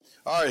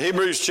All right,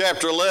 Hebrews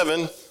chapter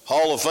 11,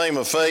 Hall of Fame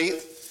of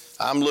Faith.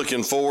 I'm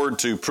looking forward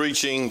to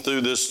preaching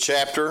through this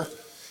chapter,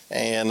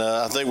 and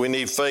I think we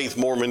need faith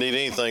more than we need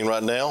anything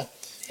right now,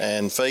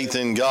 and faith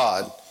in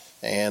God.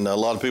 And a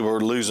lot of people are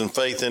losing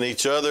faith in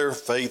each other,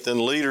 faith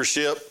in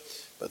leadership,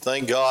 but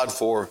thank God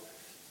for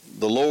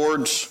the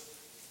Lord's,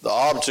 the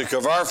object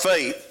of our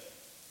faith,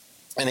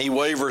 and He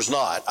wavers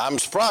not. I'm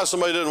surprised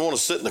somebody doesn't want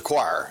to sit in the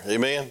choir.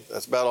 Amen?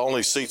 That's about the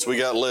only seats we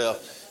got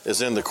left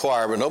is in the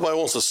choir, but nobody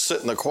wants to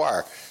sit in the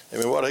choir. I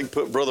mean, what, they can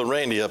put Brother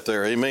Randy up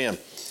there, amen.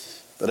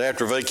 But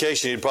after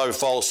vacation, he'd probably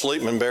fall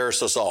asleep and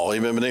embarrass us all,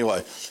 amen. But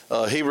anyway,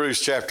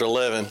 Hebrews chapter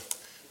 11, I'm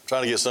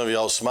trying to get some of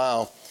y'all to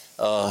smile,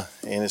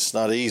 and it's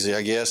not easy,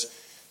 I guess.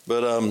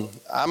 But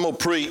I'm going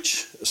to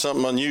preach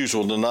something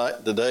unusual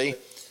today.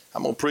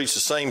 I'm going to preach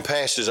the same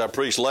passage I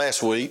preached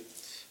last week,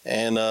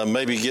 and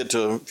maybe get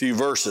to a few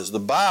verses. The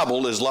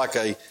Bible is like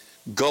a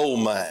gold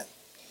mine.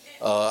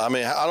 I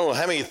don't know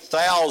how many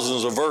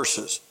thousands of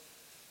verses.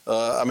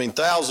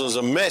 Thousands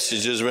of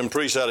messages have been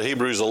preached out of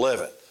Hebrews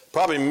 11.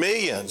 Probably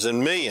millions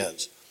and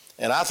millions.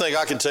 And I think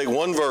I can take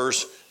one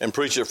verse and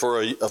preach it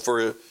for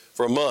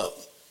a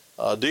month.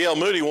 D.L.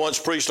 Moody once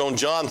preached on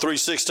John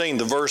 3:16,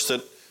 the verse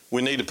that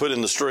we need to put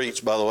in the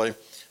streets, by the way.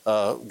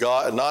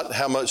 God, not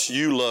how much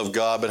you love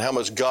God, but how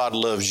much God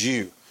loves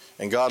you.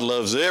 And God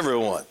loves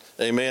everyone.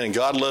 Amen. And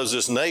God loves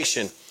this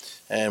nation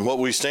and what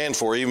we stand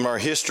for, even our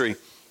history.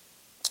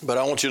 But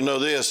I want you to know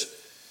this,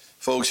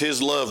 folks,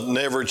 His love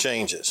never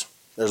changes.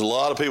 There's a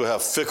lot of people who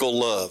have fickle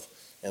love,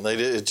 and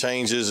it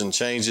changes and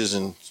changes,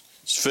 and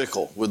it's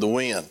fickle with the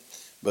wind.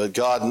 But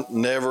God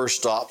never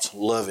stops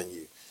loving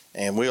you,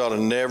 and we ought to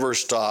never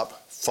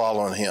stop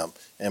following Him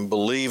and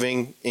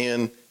believing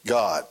in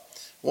God.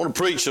 I want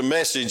to preach a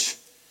message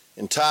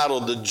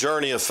entitled The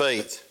Journey of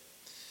Faith.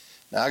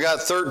 Now, I got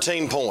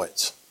 13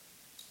 points.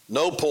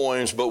 No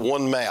poems, but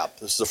one map.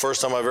 This is the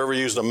first time I've ever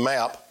used a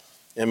map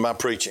in my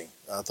preaching.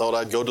 I thought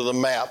I'd go to the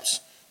maps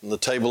and the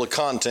table of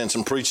contents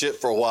and preach it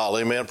for a while.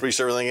 Amen.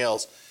 Preach everything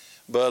else.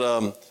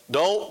 But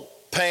don't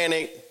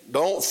panic.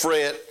 Don't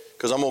fret,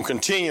 because I'm going to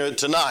continue it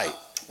tonight.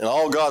 And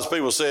all God's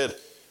people said,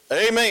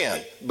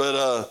 amen.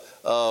 But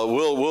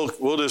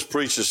we'll just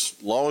preach as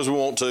long as we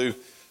want to,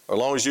 or as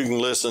long as you can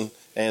listen,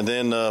 and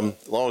then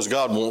as long as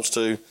God wants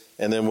to,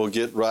 and then we'll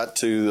get right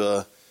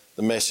to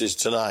the message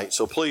tonight.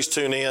 So please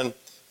tune in.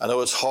 I know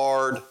it's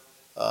hard.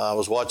 I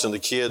was watching the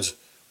kids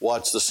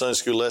watch the Sunday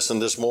school lesson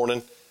this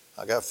morning.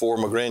 I got 4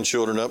 of my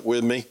grandchildren up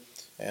with me,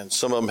 and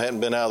some of them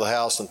hadn't been out of the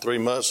house in 3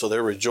 months, so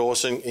they're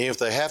rejoicing, even if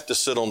they have to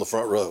sit on the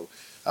front row.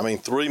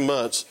 3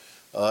 months.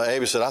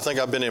 Abby said, I think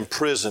I've been in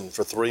prison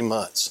for 3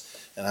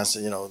 months. And I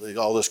said,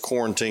 all this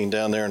quarantine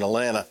down there in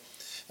Atlanta.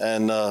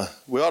 And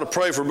we ought to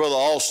pray for Brother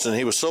Alston.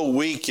 He was so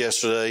weak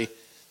yesterday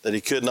that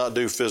he could not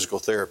do physical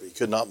therapy. He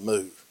could not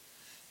move.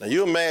 Now,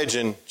 you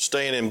imagine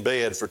staying in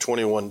bed for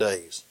 21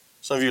 days.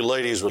 Some of you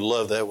ladies would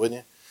love that,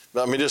 wouldn't you?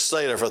 But just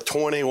stay there for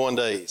 21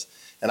 days.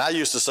 And I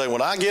used to say,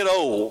 when I get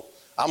old,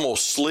 I'm going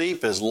to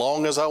sleep as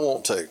long as I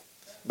want to.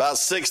 About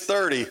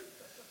 6:30,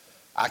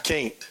 I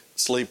can't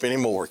sleep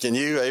anymore. Can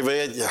you?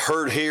 Amen? You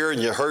hurt here and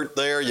you hurt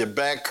there. Your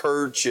back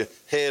hurts. Your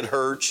head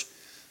hurts.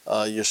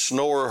 Your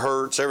snore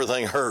hurts.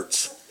 Everything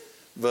hurts.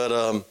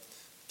 But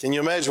can you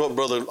imagine what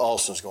Brother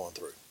Austin's going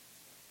through?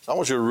 So I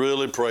want you to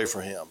really pray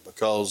for him,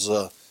 because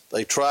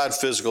they tried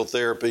physical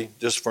therapy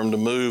just for him to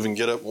move and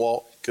get up and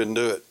walk. Couldn't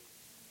do it.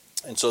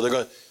 And so they're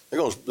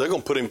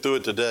going to put him through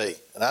it today.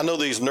 And I know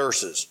these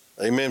nurses.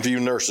 Amen for you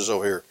nurses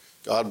over here.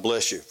 God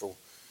bless you for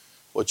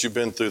what you've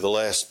been through the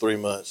last 3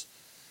 months.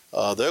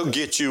 They'll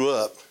get you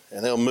up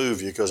and they'll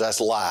move you, because that's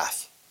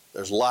life.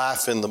 There's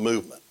life in the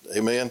movement.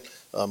 Amen.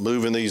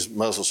 Moving these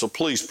muscles. So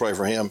please pray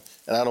for him.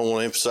 And I don't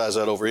want to emphasize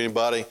that over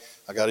anybody.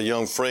 I got a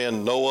young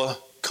friend, Noah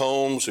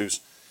Combs,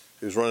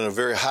 who's running a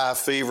very high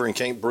fever and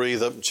can't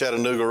breathe up in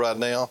Chattanooga right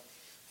now.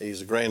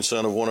 He's the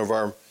grandson of one of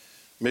our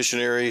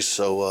missionaries.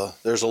 So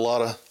there's a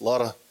lot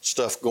of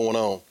stuff going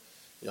on.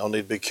 Y'all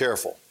need to be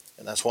careful.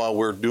 And that's why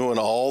we're doing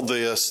all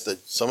this that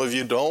some of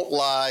you don't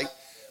like,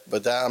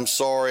 but I'm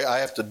sorry, I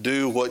have to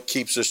do what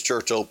keeps this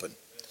church open.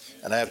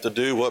 And I have to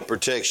do what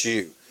protects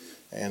you.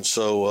 And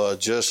so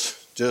just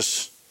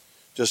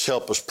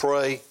help us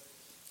pray,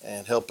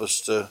 and help us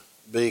to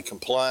be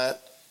compliant,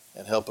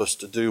 and help us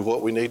to do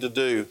what we need to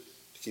do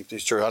to keep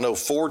these churches. I know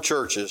 4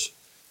 churches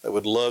that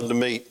would love to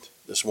meet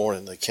this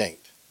morning. They can't,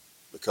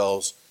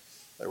 because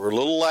they were a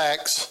little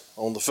lax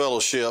on the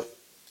fellowship,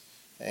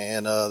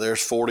 and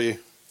there's 40,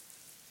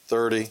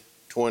 30,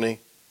 20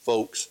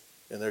 folks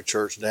in their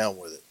church down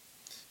with it.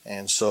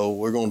 And so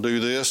we're going to do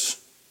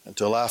this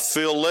until I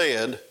feel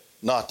led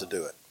not to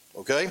do it,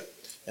 okay?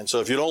 And so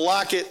if you don't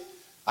like it,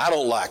 I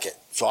don't like it.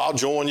 So I'll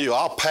join you.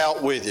 I'll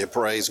pout with you,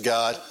 praise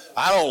God.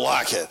 I don't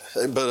like it,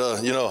 but,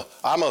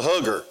 I'm a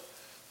hugger.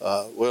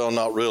 Well,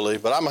 not really,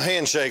 but I'm a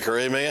handshaker,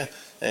 amen,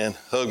 and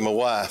hug my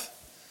wife.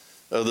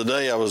 The other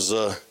day I was,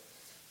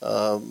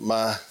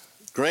 my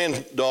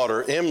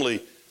granddaughter,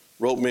 Emily,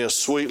 wrote me a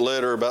sweet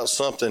letter about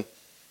something,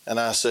 and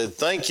I said,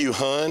 thank you,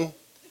 hon.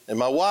 And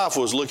my wife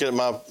was looking at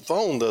my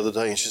phone the other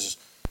day, and she says,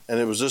 And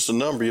it was just a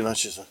number,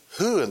 she said,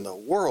 who in the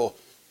world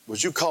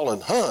was you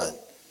calling hun?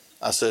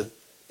 I said,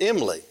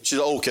 Emily. She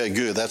said, okay,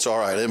 good. That's all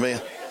right.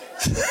 Amen.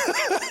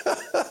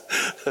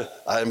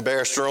 I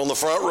embarrassed her on the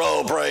front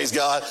row, praise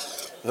God.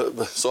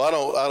 So I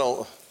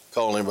don't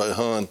call anybody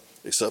hun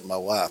except my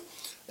wife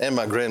and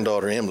my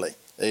granddaughter, Emily.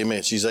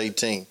 Amen. She's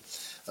 18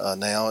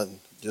 now and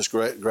just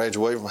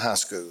graduated from high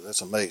school.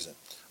 That's amazing.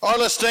 All right,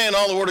 let's stand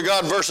on the Word of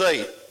God, verse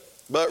 8.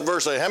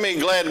 Verse 8. How many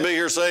glad to be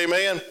here? Say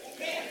amen.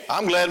 Amen.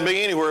 I'm glad to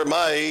be anywhere at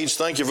my age.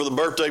 Thank you for the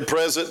birthday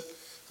present.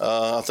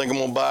 I think I'm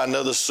going to buy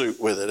another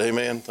suit with it.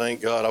 Amen.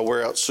 Thank God I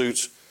wear out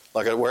suits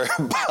like I wear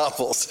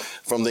Bibles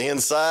from the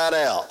inside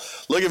out.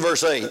 Look at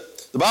verse 8.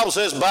 The Bible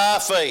says, by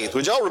faith.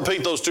 Would y'all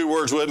repeat those two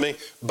words with me?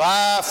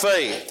 By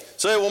faith.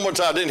 Say it one more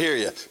time. I didn't hear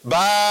you.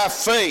 By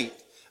faith.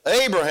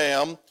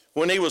 Abraham,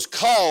 when he was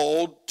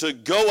called to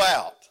go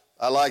out,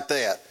 I like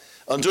that,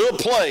 unto a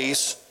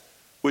place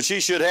which he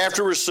should have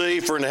to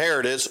receive for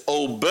inheritance,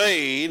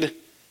 obeyed,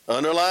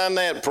 underline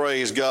that,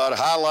 praise God,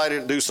 highlight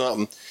it, do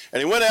something. And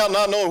he went out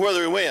not knowing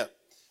whither he went.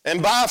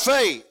 And by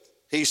faith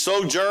he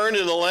sojourned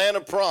in the land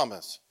of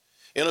promise,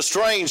 in a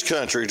strange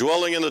country,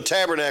 dwelling in the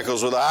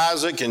tabernacles with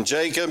Isaac and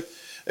Jacob,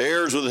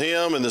 heirs with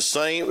him and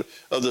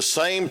of the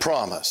same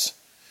promise.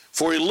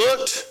 For he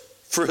looked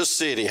for a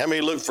city. How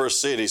many looked for a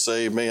city?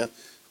 Say amen.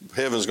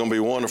 Heaven's going to be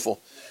wonderful.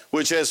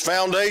 Which has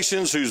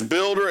foundations, whose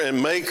builder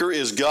and maker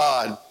is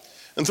God.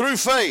 And through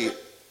faith,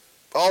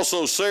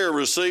 also Sarah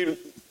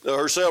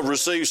herself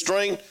received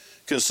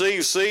strength,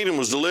 conceived seed, and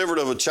was delivered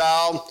of a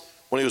child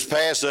when he was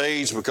past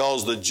age,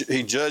 because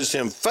he judged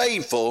him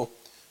faithful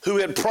who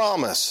had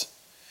promised.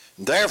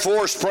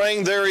 Therefore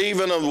sprang there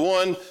even of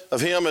one of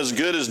him as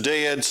good as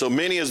dead, so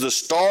many as the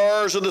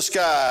stars of the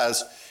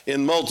skies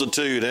in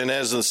multitude, and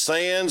as the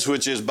sands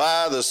which is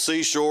by the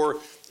seashore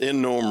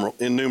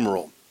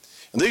innumerable.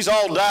 And these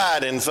all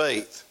died in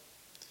faith,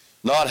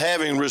 not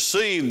having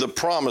received the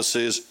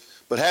promises,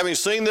 but having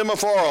seen them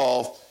afar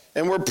off,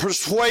 and were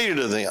persuaded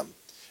of them,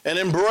 and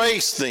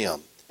embraced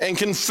them, and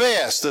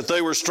confessed that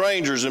they were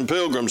strangers and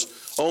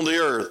pilgrims on the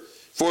earth.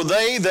 For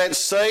they that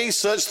say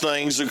such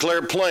things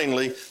declare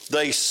plainly,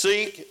 they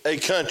seek a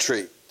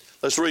country.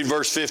 Let's read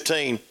verse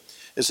 15.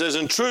 It says,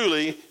 and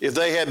truly, if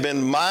they had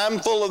been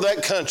mindful of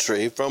that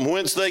country from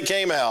whence they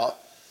came out,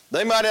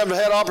 they might have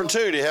had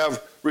opportunity to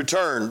have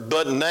returned.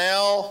 But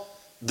now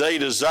they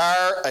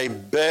desire a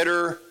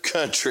better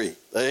country.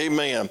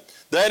 Amen.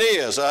 That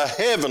is, a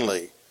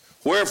heavenly.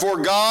 Wherefore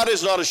God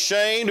is not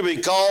ashamed to be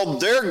called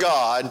their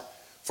God,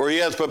 for he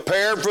hath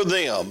prepared for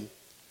them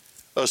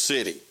a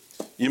city.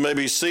 You may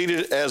be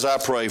seated as I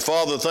pray.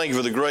 Father, thank you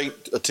for the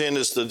great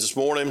attendance this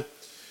morning.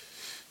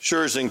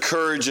 Sure is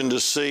encouraging to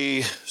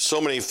see so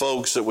many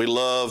folks that we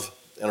love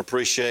and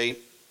appreciate.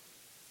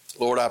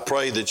 Lord, I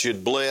pray that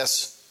you'd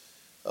bless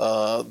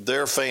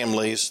their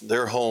families,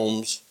 their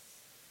homes.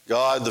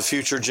 God, the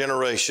future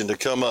generation to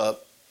come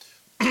up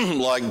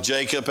like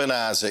Jacob and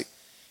Isaac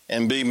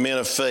and be men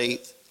of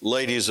faith,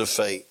 ladies of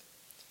faith.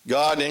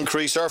 God,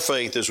 increase our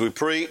faith as we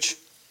preach.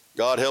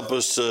 God, help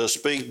us to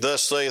speak,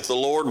 thus saith the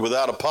Lord,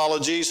 without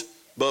apologies,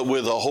 but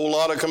with a whole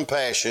lot of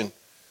compassion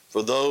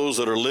for those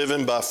that are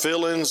living by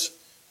feelings,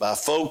 by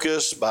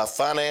focus, by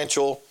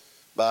financial,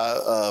 by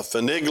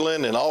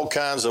finagling and all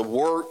kinds of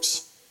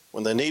works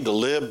when they need to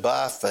live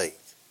by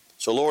faith.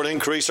 So, Lord,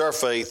 increase our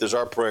faith is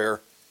our prayer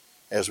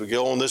as we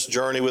go on this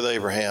journey with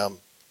Abraham.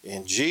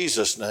 In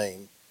Jesus'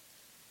 name,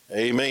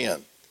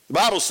 amen. The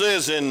Bible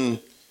says in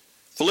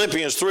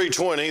Philippians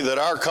 3:20 that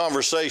our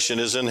conversation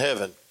is in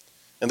heaven.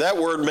 And that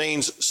word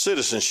means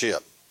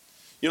citizenship.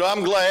 You know,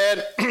 I'm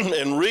glad,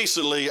 and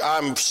recently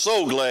I'm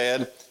so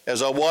glad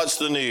as I watch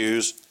the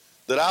news,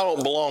 that I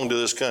don't belong to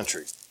this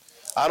country.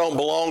 I don't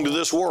belong to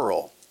this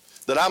world.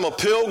 That I'm a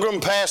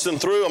pilgrim passing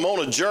through. I'm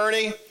on a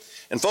journey.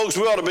 And folks,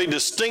 we ought to be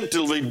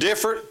distinctively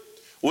different.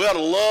 We ought to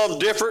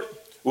love different.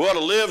 We ought to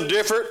live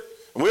different.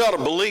 And we ought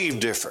to believe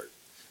different.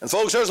 And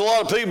folks, there's a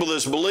lot of people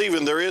that's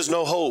believing there is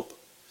no hope.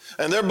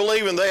 And they're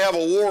believing they have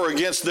a war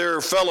against their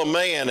fellow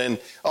man and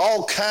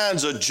all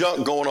kinds of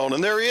junk going on.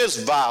 And there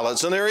is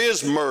violence and there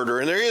is murder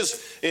and there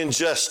is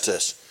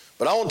injustice.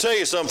 But I want to tell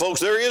you something, folks,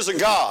 there is a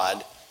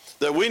God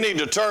that we need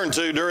to turn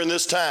to during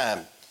this time.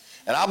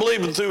 And I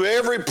believe that through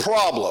every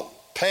problem,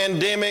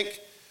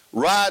 pandemic,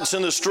 riots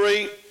in the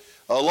street,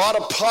 a lot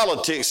of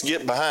politics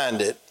get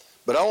behind it.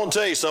 But I want to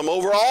tell you something,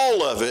 over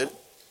all of it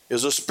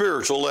is a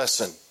spiritual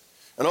lesson.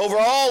 And over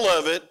all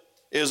of it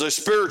is a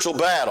spiritual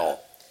battle.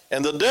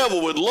 And the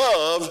devil would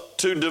love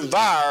to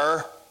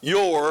devour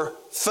your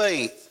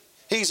faith.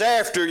 He's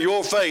after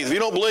your faith. If you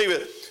don't believe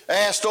it,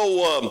 asked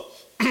old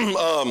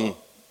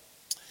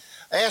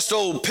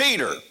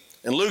Peter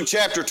in Luke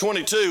chapter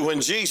 22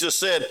 when Jesus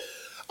said,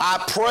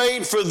 I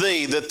prayed for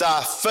thee that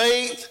thy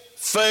faith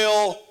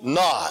fail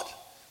not.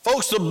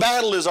 Folks, the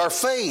battle is our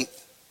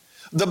faith.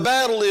 The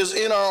battle is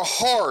in our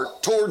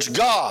heart towards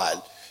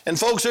God. And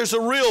folks, there's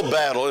a real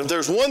battle. If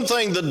there's one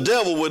thing the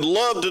devil would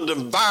love to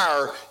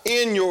devour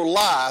in your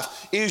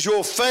life is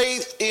your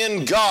faith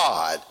in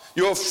God.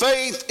 your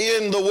faith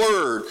in the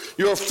Word,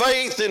 your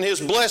faith in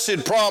His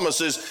blessed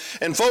promises.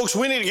 And folks,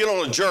 we need to get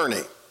on a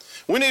journey.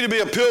 We need to be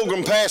a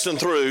pilgrim passing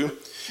through,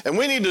 and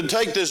we need to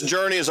take this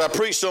journey, as I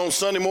preached on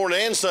Sunday morning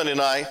and Sunday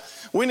night,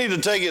 we need to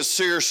take it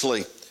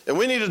seriously, and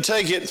we need to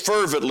take it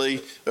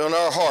fervently in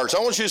our hearts. I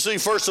want you to see,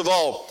 first of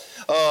all,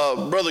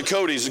 Brother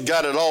Cody's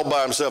got it all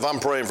by himself. I'm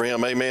praying for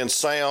him, amen.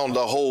 Sound,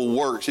 the whole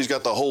works. He's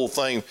got the whole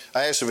thing.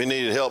 I asked if he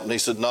needed help, and he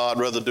said, no, I'd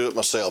rather do it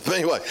myself. But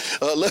anyway,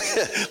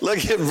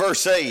 look at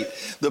verse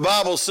 8. The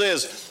Bible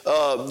says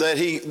that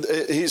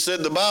he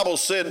said, the Bible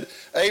said,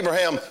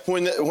 Abraham,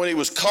 when he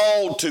was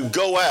called to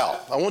go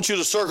out. I want you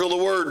to circle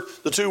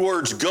the two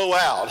words, go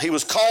out. He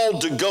was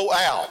called to go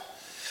out.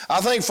 I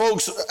think,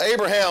 folks,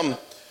 Abraham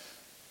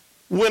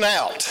went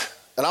out.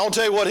 And I'll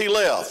tell you what he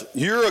left.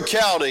 Ur of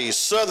Chaldees,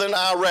 southern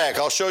Iraq.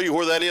 I'll show you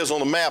where that is on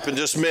the map in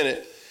just a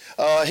minute.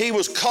 He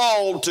was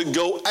called to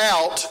go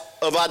out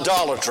of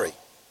idolatry.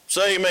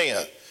 Say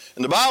amen.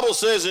 And the Bible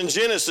says in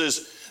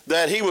Genesis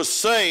that he was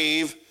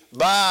saved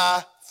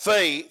by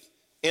faith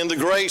in the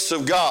grace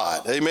of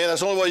God. Amen.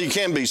 That's the only way you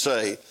can be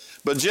saved.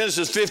 But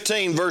Genesis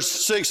 15 verse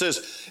 6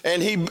 says,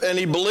 and he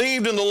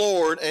believed in the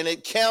Lord, and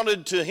it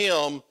counted to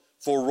him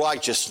for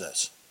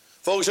righteousness.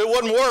 Folks, it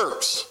wasn't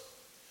works.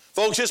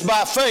 Folks, it's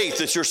by faith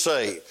that you're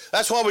saved.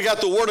 That's why we got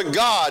the Word of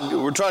God.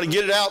 We're trying to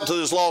get it out to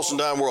this lost and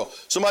dying world.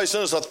 Somebody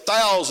sent us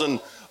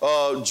 1,000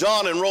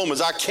 John and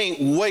Romans. I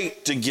can't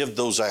wait to give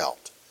those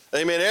out.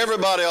 Amen.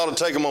 Everybody ought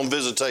to take them on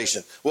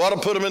visitation. We ought to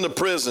put them in the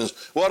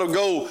prisons. We ought to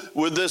go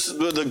with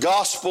the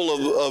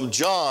gospel of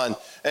John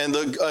and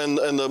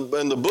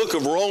the book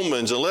of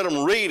Romans, and let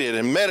them read it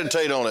and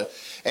meditate on it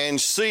and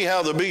see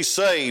how to be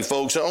saved,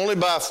 folks. Only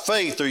by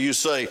faith are you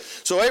saved.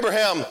 So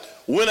Abraham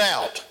went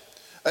out.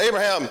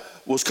 Abraham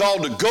was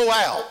called to go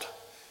out.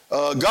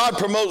 God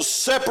promotes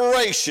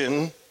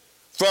separation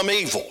from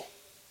evil.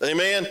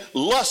 Amen.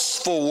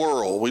 Lustful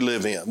world we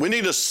live in. We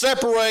need to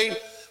separate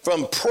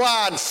from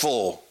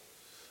prideful,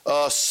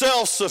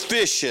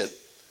 self-sufficient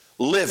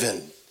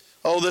living.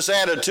 Oh, this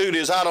attitude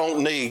is, I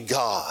don't need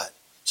God.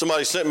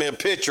 Somebody sent me a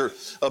picture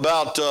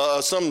about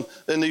some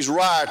in these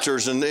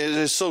rioters, and it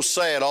is so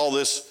sad, all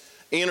this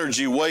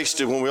energy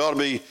wasted when we ought to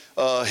be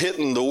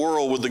hitting the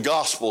world with the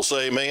gospel.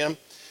 Say amen.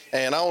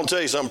 And I want to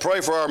tell you something.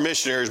 Pray for our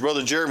missionaries.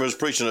 Brother Jeremy was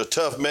preaching a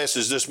tough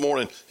message this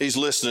morning. He's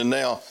listening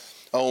now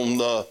on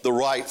the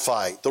right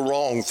fight, the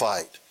wrong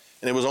fight.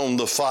 And it was on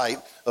the fight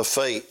of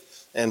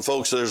faith. And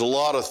folks, there's a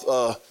lot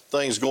of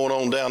things going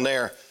on down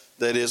there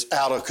that is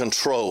out of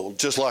control,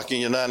 just like in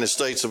the United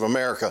States of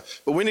America.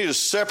 But we need to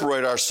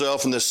separate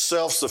ourselves from this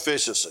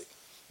self-sufficiency.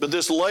 But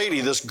this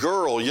lady, this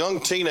girl, young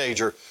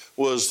teenager,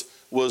 was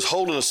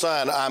holding a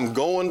sign, I'm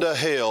going to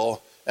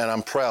hell, and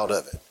I'm proud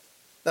of it.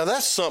 Now,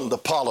 that's something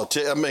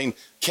to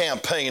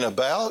campaign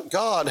about.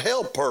 God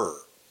help her.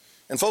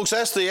 And folks,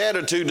 that's the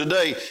attitude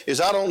today,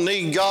 is I don't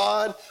need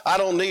God. I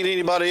don't need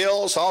anybody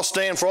else. I'll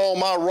stand for all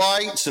my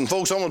rights. And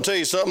folks, I'm going to tell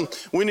you something.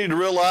 We need to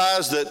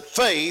realize that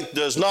faith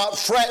does not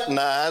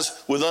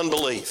fraternize with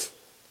unbelief.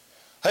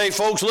 Hey,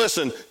 folks,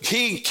 listen.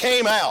 He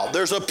came out.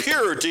 There's a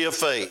purity of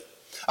faith.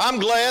 I'm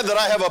glad that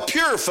I have a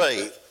pure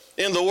faith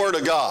in the Word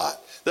of God.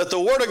 That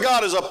the Word of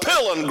God is a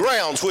pillar and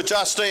grounds which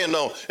I stand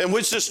on, and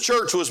which this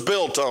church was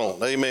built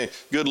on. Amen.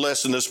 Good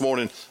lesson this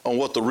morning on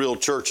what the real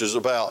church is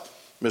about,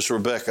 Miss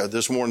Rebecca,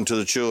 this morning to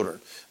the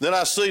children. Then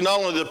I see not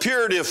only the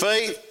purity of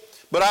faith,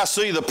 but I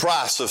see the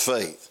price of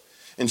faith.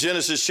 In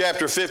Genesis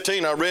chapter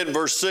 15, I read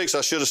verse 6. I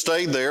should have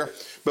stayed there.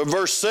 But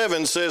verse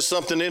 7 says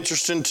something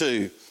interesting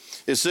too.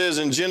 It says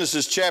in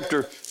Genesis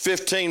chapter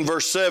 15,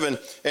 verse 7,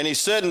 and he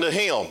said unto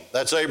him,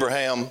 that's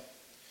Abraham,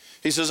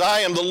 he says, I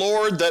am the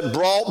Lord that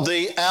brought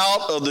thee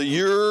out of the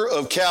Ur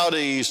of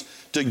Chaldees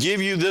to give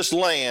you this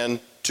land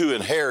to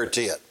inherit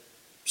it.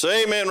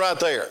 Say amen right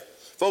there.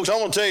 Folks, I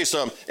want to tell you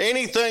something.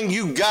 Anything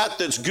you got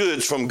that's good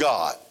is from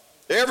God.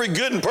 Every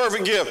good and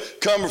perfect gift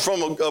comes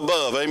from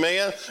above,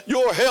 amen?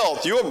 Your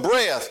health, your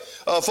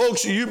breath.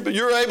 Folks,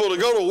 you're able to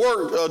go to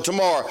work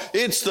tomorrow.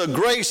 It's the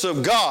grace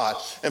of God.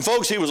 And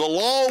folks, he was a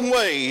long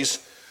ways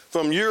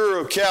from Ur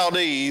of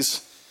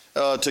Chaldees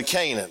to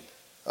Canaan.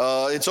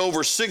 It's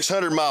over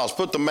 600 miles.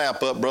 Put the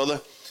map up,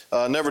 brother.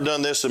 Never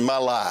done this in my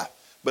life.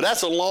 But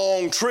that's a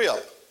long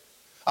trip.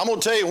 I'm going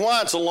to tell you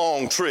why it's a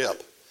long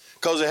trip.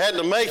 Because they had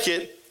to make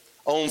it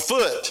on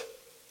foot.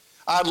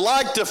 I'd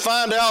like to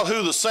find out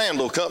who the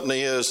sandal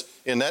company is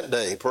in that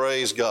day.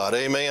 Praise God.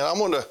 Amen. I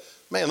wonder,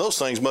 man, those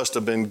things must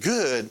have been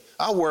good.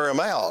 I wear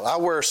them out. I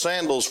wear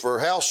sandals for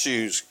house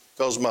shoes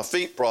because of my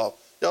feet problem.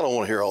 Y'all don't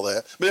want to hear all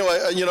that. But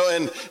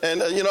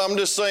anyway, I'm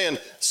just saying,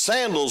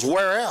 sandals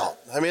wear out.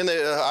 I mean,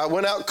 I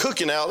went out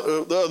cooking out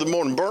the other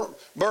morning,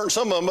 burnt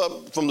some of them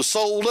up from the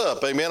sole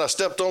up. Amen. I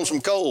stepped on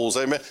some coals.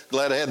 Amen.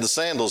 Glad I had the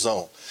sandals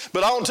on.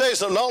 But I want to tell you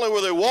something. Not only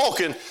were they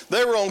walking,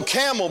 they were on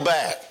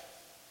camelback.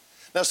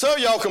 Now, some of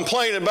y'all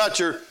complaining about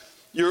your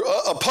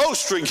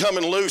upholstery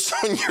coming loose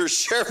on your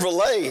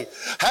Chevrolet.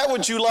 How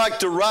would you like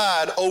to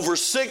ride over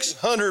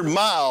 600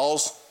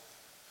 miles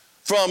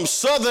from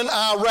southern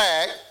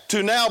Iraq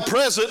to now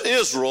present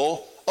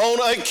Israel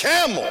on a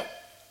camel?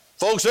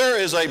 Folks, there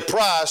is a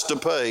price to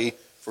pay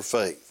for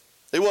faith.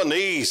 It wasn't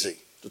easy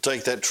to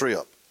take that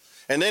trip.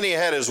 And then he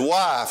had his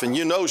wife, and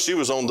you know she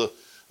was in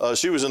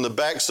the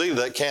back seat of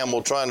that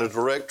camel trying to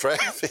direct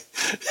traffic.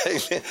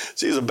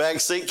 She's a back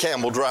seat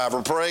camel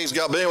driver, praise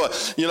God. But anyway,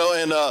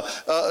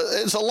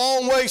 it's a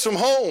long ways from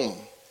home.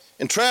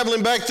 And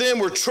traveling back then,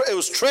 it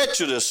was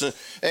treacherous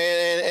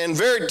and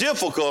very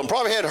difficult, and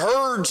probably had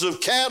herds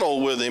of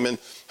cattle with him and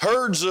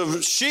herds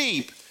of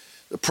sheep.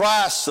 The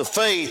price of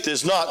faith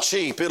is not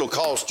cheap. It'll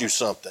cost you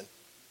something.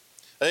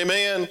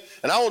 Amen.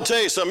 And I want to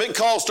tell you something. It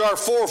cost our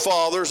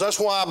forefathers. That's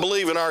why I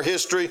believe in our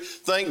history.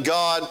 Thank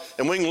God.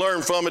 And we can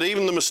learn from it,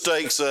 even the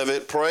mistakes of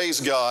it.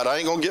 Praise God. I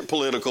ain't going to get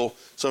political.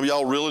 Some of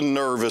y'all are really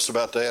nervous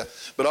about that.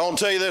 But I want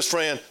to tell you this,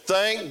 friend.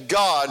 Thank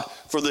God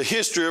for the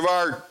history of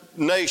our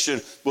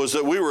nation was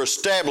that we were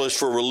established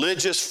for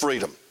religious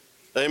freedom.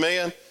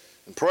 Amen.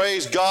 And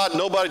praise God.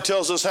 Nobody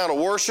tells us how to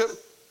worship.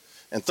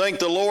 And thank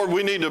the Lord,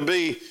 we need to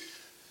be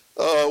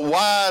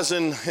wise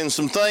in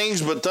some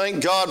things, but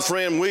thank God,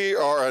 friend, we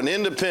are an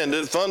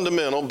independent,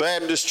 fundamental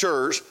Baptist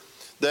church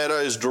that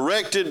is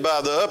directed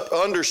by the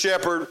under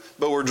shepherd,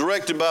 but we're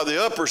directed by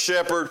the upper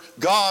shepherd.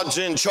 God's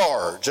in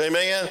charge.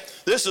 Amen.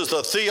 This is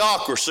a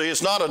theocracy.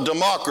 It's not a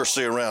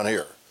democracy around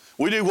here.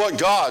 We do what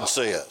God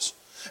says.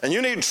 And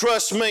you need to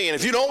trust me. And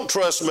if you don't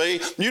trust me,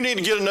 you need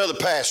to get another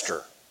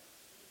pastor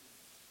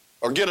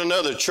or get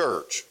another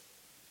church.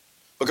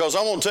 Because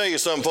I want to tell you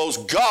something, folks.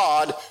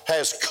 God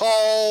has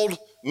called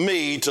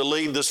me to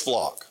lead this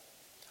flock.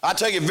 I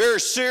take it very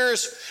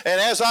serious, and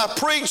as I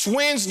preach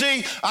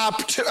Wednesday, I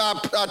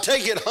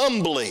take it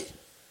humbly.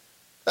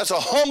 That's a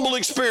humble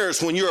experience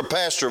when you're a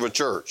pastor of a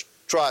church.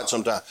 Try it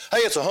sometime. Hey,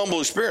 it's a humble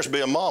experience to be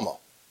a mama.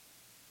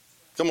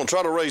 Come on,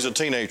 try to raise a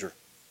teenager.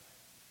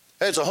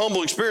 Hey, it's a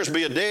humble experience to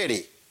be a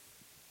daddy.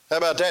 How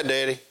about that,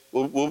 Daddy?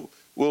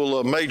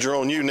 We'll major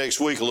on you next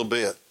week a little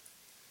bit.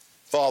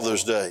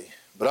 Father's Day.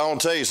 But I want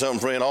to tell you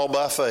something, friend, all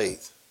by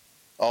faith.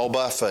 All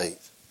by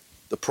faith.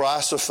 The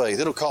price of faith,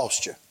 it'll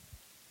cost you.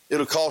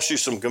 It'll cost you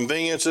some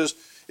conveniences.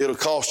 It'll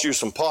cost you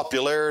some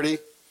popularity.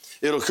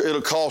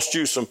 It'll cost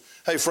you some.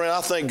 Hey, friend,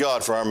 I thank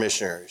God for our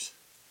missionaries.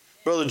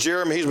 Brother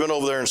Jeremy, he's been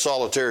over there in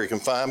solitary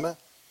confinement,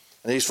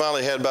 and he's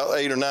finally had about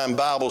 8 or 9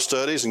 Bible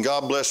studies, and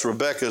God bless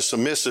Rebecca's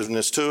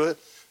submissiveness to it.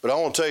 But I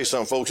want to tell you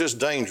something, folks, it's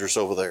dangerous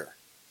over there.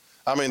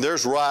 I mean,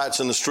 there's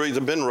riots in the street. There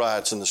have been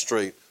riots in the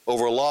street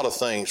over a lot of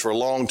things for a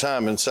long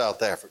time in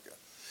South Africa.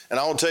 And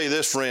I want to tell you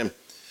this, friend,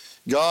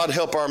 God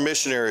help our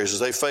missionaries as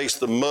they face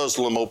the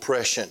Muslim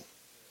oppression.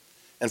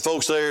 And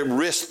folks, they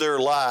risk their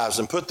lives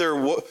and put their,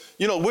 we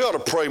ought to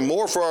pray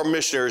more for our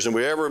missionaries than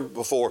we ever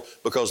before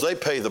because they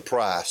pay the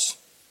price.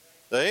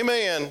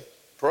 Amen.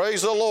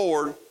 Praise the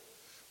Lord.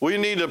 We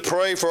need to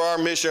pray for our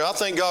missionaries. I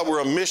thank God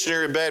we're a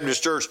missionary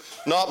Baptist church,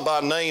 not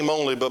by name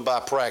only, but by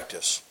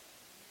practice.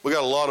 We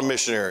got a lot of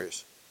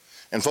missionaries.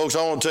 And folks,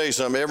 I want to tell you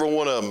something. Every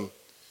one of them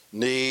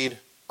need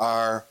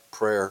our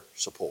prayer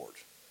support.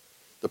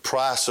 The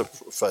price of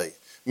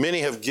faith.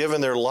 Many have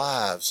given their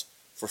lives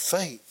for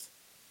faith,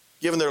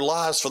 given their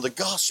lives for the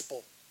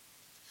gospel.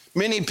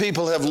 Many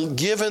people have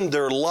given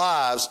their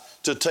lives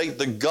to take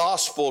the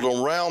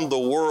gospel around the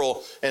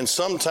world, and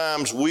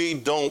sometimes we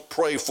don't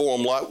pray for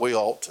them like we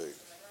ought to.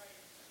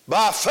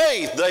 By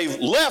faith, they've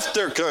left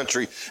their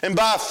country, and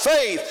by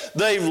faith,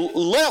 they've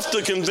left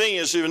the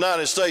convenience of the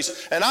United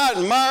States, and I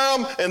admire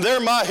them, and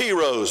they're my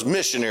heroes,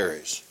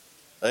 missionaries.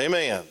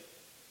 Amen.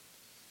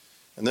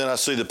 And then I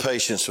see the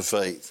patience of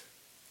faith.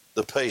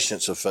 The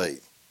patience of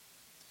faith.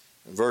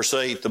 In verse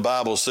 8, the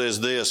Bible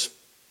says this.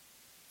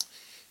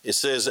 It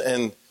says,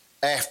 and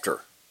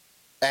after.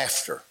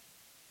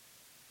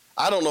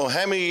 I don't know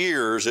how many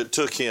years it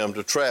took him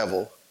to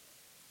travel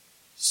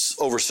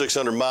over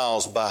 600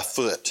 miles by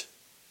foot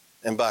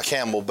and by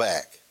camel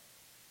back.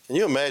 Can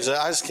you imagine?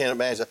 I just can't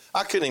imagine.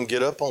 I couldn't even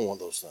get up on one of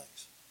those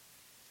things.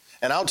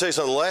 And I'll tell you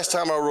something, the last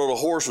time I rode a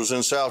horse was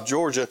in South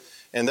Georgia,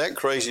 and that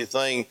crazy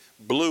thing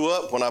blew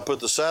up when I put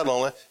the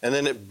saddle on it, and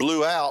then it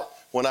blew out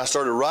when I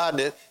started riding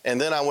it, and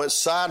then I went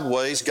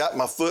sideways, got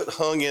my foot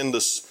hung in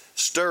the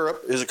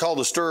stirrup. Is it called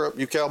the stirrup,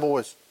 you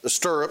cowboys? The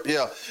stirrup,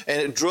 yeah.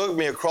 And it dragged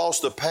me across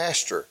the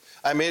pasture.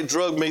 I mean, it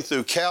dragged me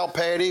through cow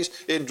patties.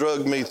 It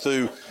dragged me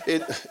through,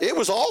 it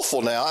was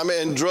awful now. I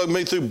mean, it dragged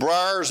me through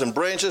briars and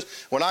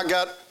branches. When I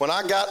got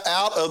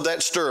out of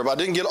that stirrup, I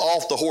didn't get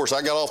off the horse.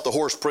 I got off the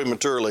horse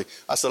prematurely.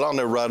 I said, I'll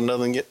never ride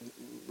another and get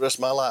the rest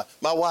of my life.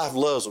 My wife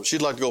loves them.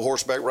 She'd like to go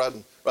horseback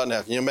riding right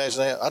now. Can you imagine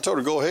that? I told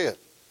her, go ahead.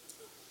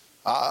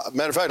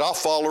 Matter of fact, I'll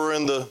follow her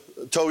in the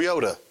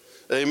Toyota.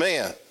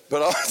 Amen.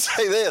 But I'll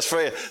say this,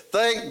 friend.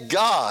 Thank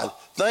God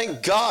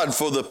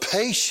for the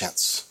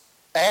patience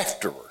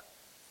afterward.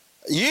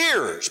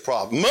 Years,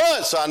 probably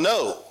months, I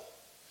know,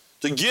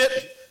 to get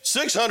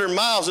 600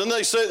 miles. And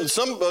they said,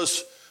 some of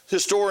us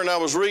historian I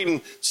was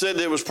reading said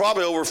that it was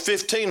probably over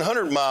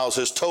 1,500 miles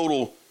his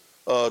total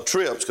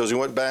trips, because he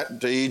went back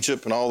to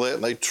Egypt and all that,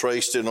 and they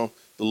traced it on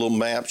the little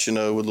maps, with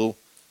little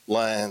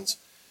lines,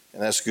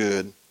 and that's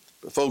good.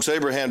 But folks,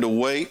 Abraham had to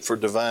wait for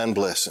divine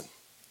blessing.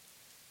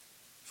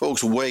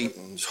 Folks,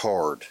 waiting is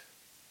hard.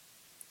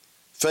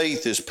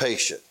 Faith is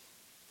patient.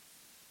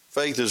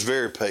 Faith is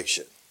very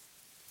patient.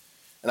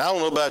 And I don't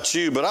know about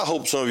you, but I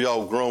hope some of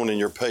y'all have grown in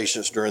your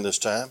patience during this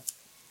time.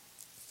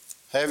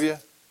 Have you?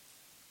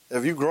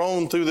 Have you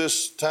grown through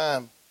this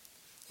time?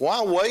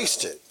 Why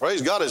waste it?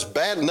 Praise God, it's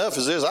bad enough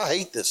as is. I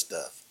hate this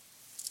stuff.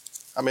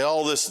 I mean,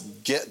 all this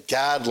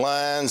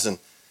guidelines and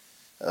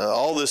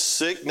all this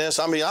sickness.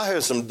 I mean, I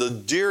have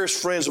the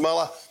dearest friends of my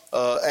life.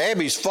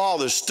 Abby's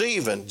father,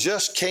 Stephen,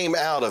 just came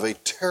out of a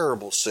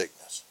terrible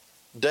sickness.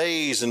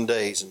 Days and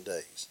days and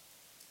days.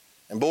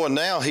 And boy,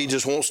 now he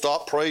just won't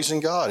stop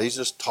praising God. He's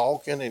just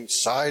talking and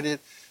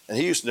excited. And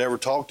he used to never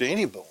talk to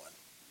anyone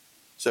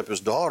except his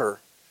daughter.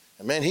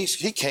 And man, he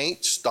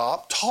can't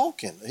stop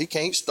talking. He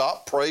can't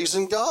stop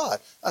praising God.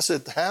 I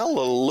said,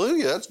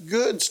 hallelujah, that's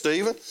good,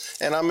 Stephen.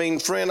 And I mean,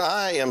 friend,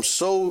 I am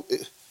so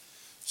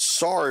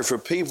sorry for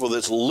people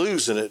that's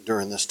losing it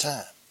during this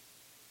time.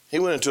 He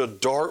went into a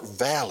dark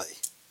valley,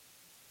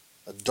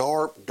 a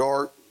dark,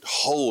 dark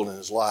hole in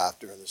his life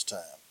during this time.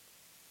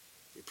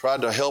 He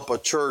tried to help a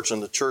church,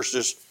 and the church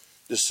just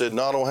said,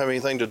 no, I don't have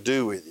anything to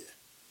do with you.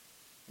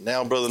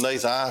 Now, Brother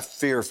Nathan, I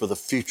fear for the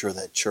future of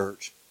that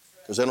church,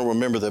 because they don't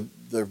remember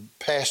the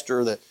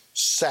pastor that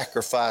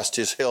sacrificed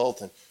his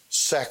health and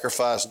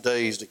sacrificed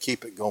days to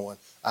keep it going.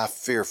 I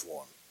fear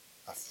for him.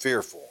 I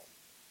fear for him.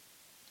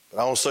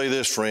 But I want to say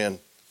this, friend.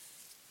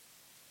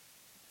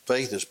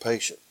 Faith is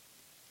patient.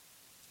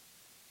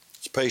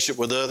 It's patient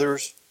with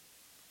others.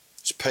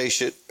 It's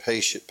patient,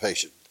 patient,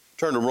 patient.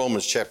 Turn to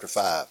Romans chapter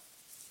 5.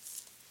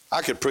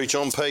 I could preach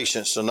on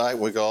patience tonight.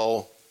 We could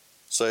all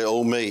say,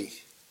 oh me.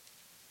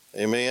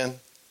 Amen.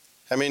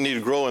 How many need to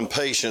grow in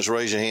patience?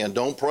 Raise your hand.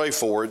 Don't pray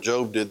for it.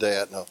 Job did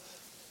that. No.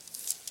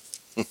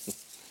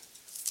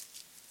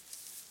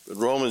 But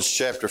Romans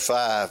chapter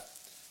 5,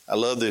 I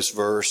love this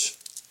verse.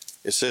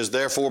 It says,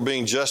 therefore,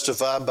 being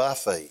justified by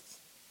faith,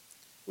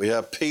 we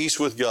have peace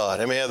with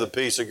God. How many have the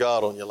peace of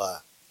God on your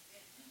life?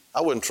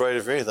 I wouldn't trade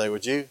it for anything,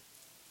 would you?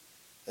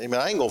 Amen.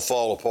 I ain't going to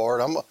fall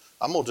apart. I'm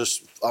going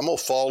to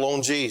fall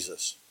on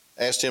Jesus.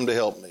 Ask him to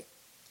help me.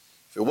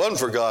 If it wasn't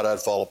for God, I'd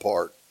fall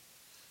apart.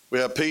 We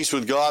have peace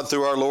with God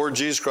through our Lord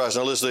Jesus Christ.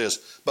 Now listen to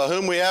this. By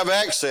whom we have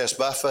access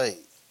by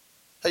faith.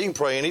 Hey, you can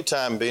pray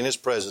anytime, be in his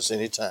presence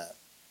anytime.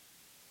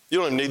 You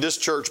don't even need this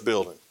church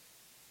building.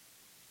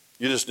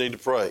 You just need to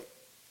pray.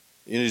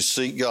 You need to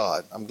seek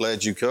God. I'm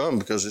glad you come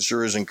because it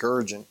sure is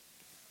encouraging.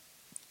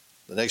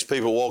 The next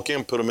people walk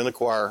in, put them in the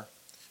choir.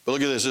 But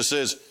look at this. It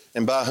says,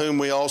 and by whom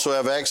we also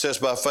have access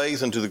by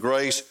faith into the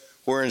grace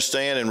wherein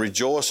stand and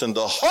rejoice in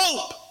the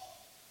hope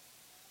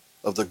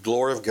of the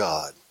glory of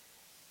God.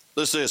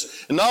 Listen to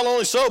this. And not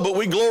only so, but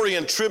we glory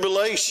in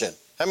tribulation.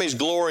 How many's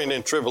glorying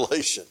in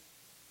tribulation?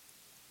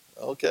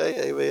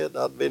 Okay, amen.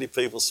 Not many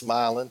people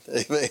smiling.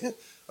 Amen.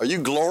 Are you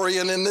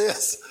glorying in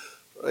this?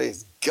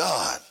 Praise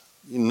God.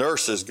 You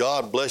nurses,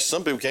 God bless you.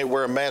 Some people can't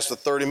wear a mask for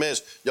 30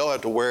 minutes. Y'all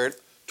have to wear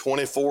it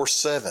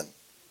 24/7.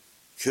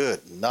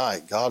 Good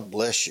night. God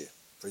bless you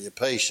for your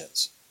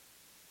patience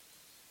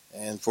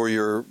and for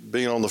your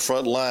being on the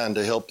front line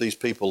to help these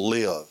people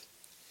live.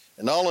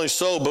 And not only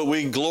so, but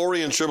we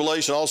glory in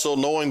tribulation, also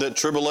knowing that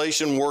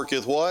tribulation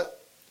worketh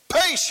what?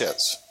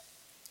 Patience.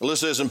 Well,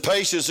 listen to this, and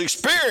patience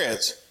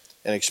experience,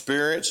 and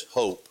experience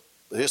hope.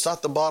 But it's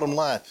not the bottom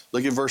line.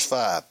 Look at verse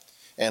 5.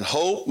 And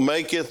hope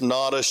maketh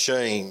not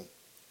ashamed,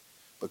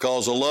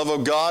 because the love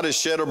of God is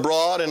shed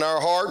abroad in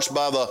our hearts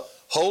by the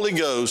Holy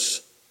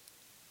Ghost,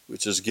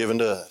 which is given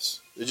to us.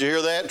 Did you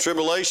hear that?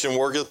 Tribulation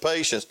worketh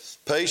patience.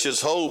 Patience,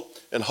 hope,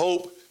 and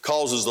hope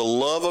causes the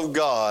love of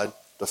God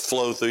to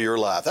flow through your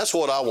life. That's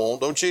what I want,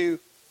 don't you?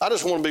 I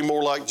just want to be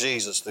more like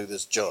Jesus through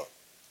this junk,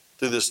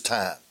 through this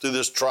time, through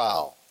this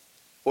trial.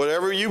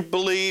 Whatever you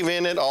believe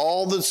in it,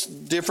 all the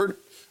different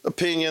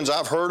opinions,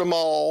 I've heard them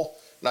all,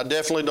 and I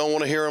definitely don't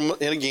want to hear them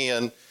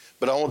again.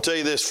 But I want to tell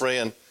you this,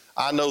 friend.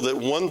 I know that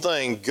one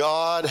thing,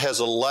 God has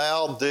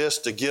allowed this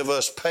to give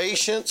us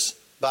patience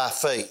by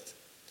faith,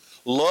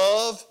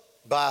 love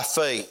by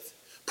faith.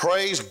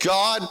 Praise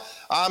God.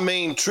 I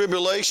mean,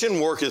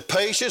 tribulation worketh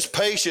patience,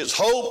 patience,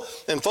 hope.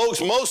 And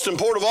folks, most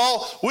important of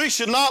all, we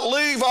should not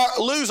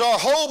lose our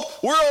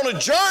hope. We're on a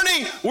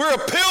journey. We're a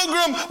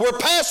pilgrim. We're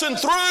passing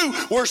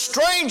through. We're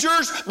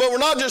strangers, but we're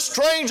not just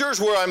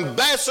strangers. We're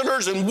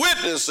ambassadors and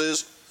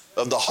witnesses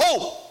of the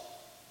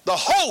hope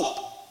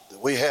that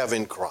we have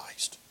in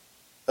Christ.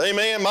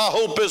 Amen. My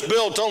hope is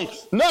built on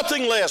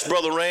nothing less,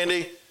 Brother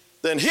Randy,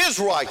 than his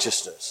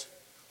righteousness.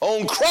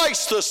 On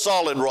Christ the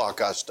solid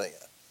rock I stand.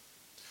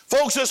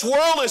 Folks, this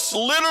world is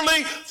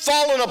literally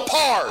falling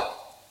apart.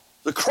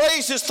 The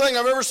craziest thing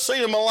I've ever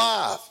seen in my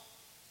life.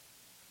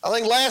 I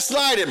think last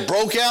night it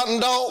broke out in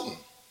Dalton.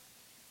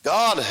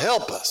 God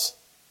help us.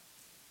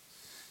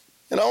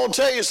 And I want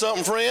to tell you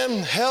something,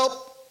 friend.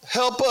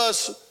 Help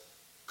us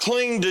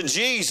cling to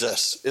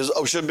Jesus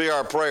should be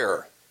our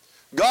prayer.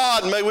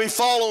 God, may we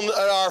fall on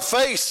our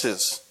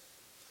faces.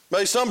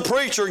 May some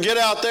preacher get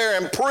out there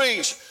and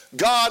preach,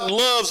 God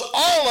loves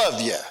all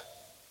of you.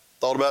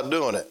 Thought about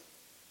doing it.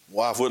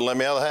 Wife wouldn't let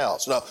me out of the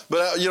house. No,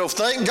 but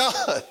thank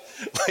God.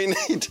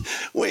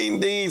 We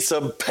need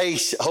some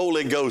patience,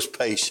 Holy Ghost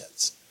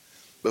patience.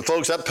 But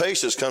folks, that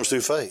patience comes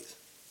through faith.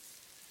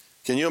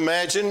 Can you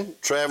imagine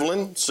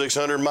traveling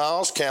 600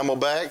 miles,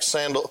 camelback,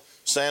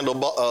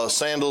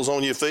 sandals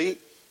on your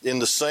feet, in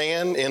the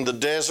sand, in the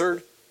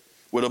desert,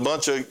 with a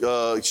bunch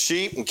of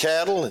sheep and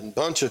cattle and a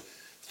bunch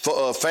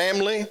of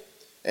family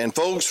and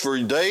folks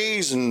for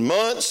days and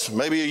months,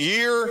 maybe a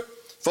year?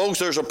 Folks,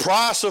 there's a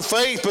price of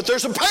faith, but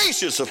there's a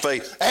patience of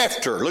faith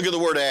after. Look at the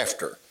word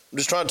after. I'm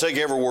just trying to take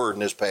every word in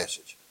this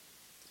passage.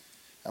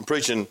 I'm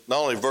preaching not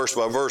only verse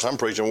by verse, I'm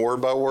preaching word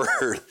by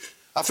word.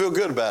 I feel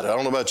good about it. I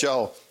don't know about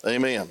y'all.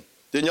 Amen.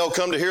 Didn't y'all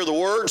come to hear the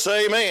word?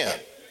 Say amen.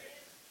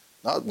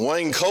 Not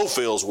Wayne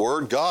Cofield's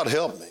word. God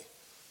help me.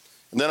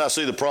 And then I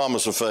see the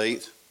promise of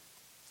faith.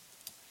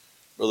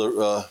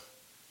 Brother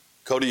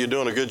Cody, you're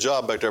doing a good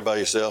job back there by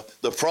yourself.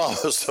 The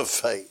promise of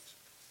faith.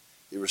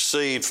 He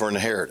received for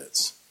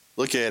inheritance.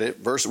 Look at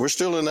it. We're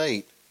still in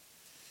 8.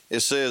 It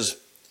says,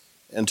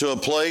 and to a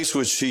place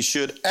which he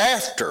should,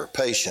 after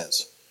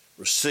patience,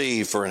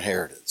 receive for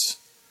inheritance.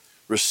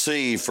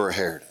 Receive for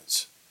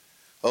inheritance.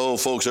 Oh,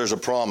 folks, there's a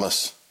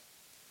promise.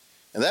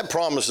 And that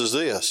promise is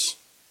this.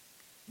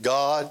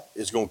 God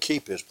is going to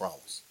keep his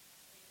promise.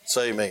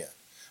 Say amen.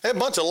 Hey, a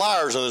bunch of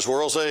liars in this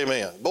world. Say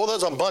amen. Boy,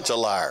 there's a bunch of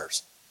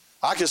liars.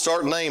 I can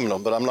start naming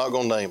them, but I'm not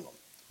going to name them.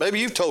 Maybe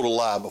you've told a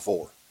lie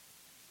before.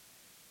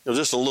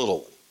 Just a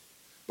little one.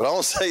 But I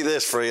want to say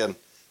this, friend.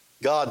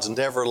 God's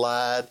never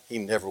lied. He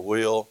never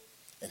will.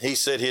 And he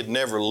said he'd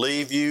never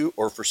leave you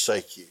or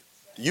forsake you.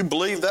 Do you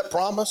believe that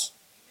promise?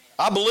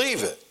 I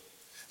believe it.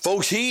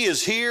 Folks, he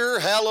is here.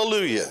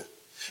 Hallelujah.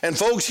 And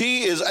folks,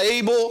 he is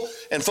able.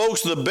 And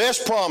folks, the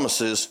best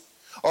promises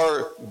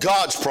are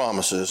God's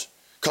promises,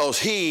 because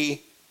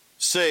he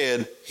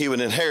said he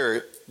would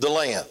inherit the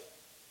land.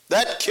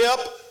 That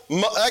kept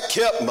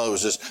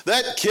Moses.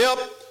 That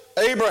kept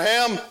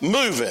Abraham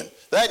moving.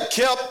 That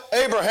kept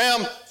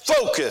Abraham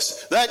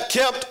focused. That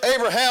kept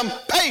Abraham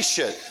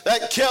patient.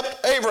 That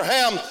kept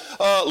Abraham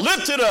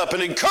lifted up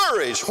and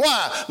encouraged.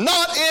 Why?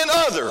 Not in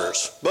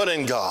others, but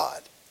in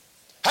God.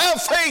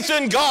 Have faith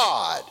in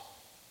God.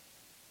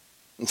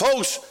 And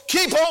folks,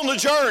 keep on the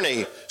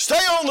journey. Stay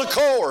on the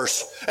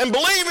course and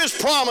believe his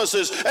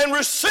promises and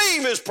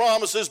receive his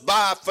promises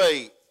by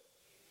faith.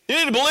 You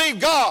need to believe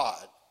God.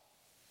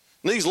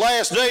 In these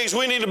last days,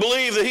 we need to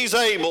believe that he's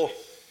able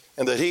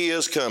and that he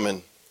is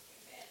coming.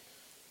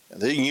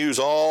 And he can use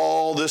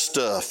all this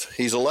stuff.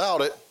 He's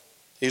allowed it.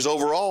 He's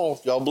over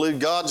all. Y'all believe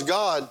God's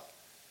God.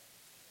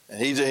 And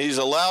he's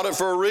allowed it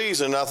for a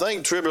reason. I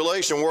think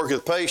tribulation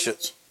worketh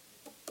patience.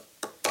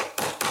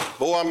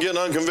 Boy, I'm getting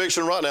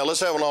unconviction right now.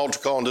 Let's have an altar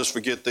call and just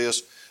forget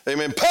this.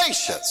 Amen.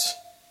 Patience.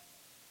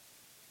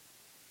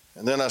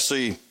 And then I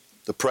see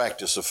the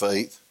practice of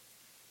faith.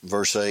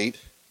 Verse 8.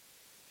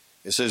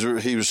 It says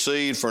he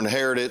received for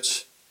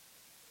inheritance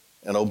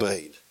and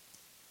obeyed.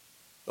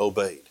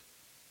 Obeyed.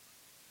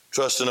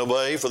 Trust and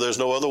obey, for there's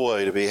no other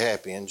way to be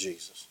happy in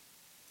Jesus.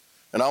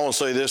 And I want to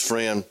say this,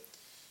 friend.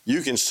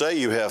 You can say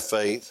you have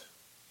faith,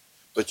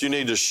 but you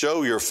need to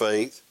show your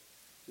faith,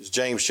 as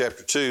James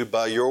chapter 2,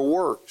 by your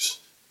works.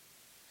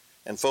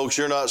 And folks,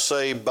 you're not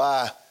saved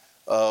by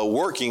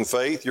working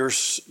faith. You're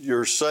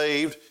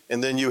saved,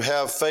 and then you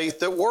have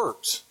faith that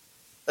works.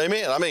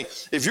 Amen. I mean,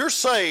 if you're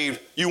saved,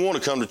 you want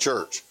to come to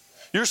church.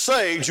 You're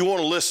saved, you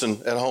want to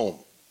listen at home.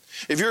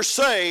 If you're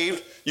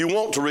saved, you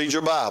want to read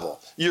your Bible.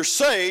 You're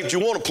saved, you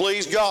want to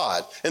please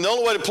God. And the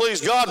only way to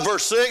please God,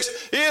 verse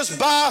 6, is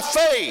by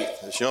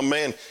faith. This young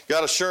man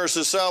got assurance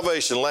of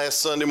salvation last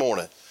Sunday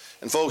morning.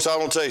 And folks, I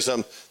want to tell you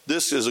something.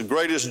 This is the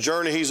greatest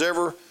journey he's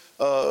ever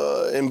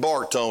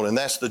embarked on, and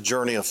that's the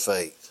journey of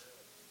faith.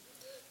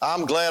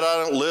 I'm glad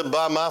I don't live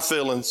by my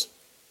feelings.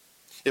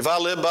 If I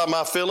live by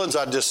my feelings,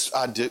 I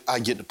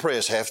get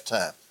depressed half the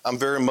time. I'm a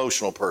very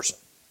emotional person.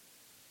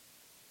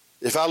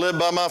 If I live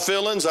by my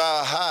feelings,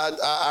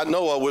 I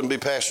know I wouldn't be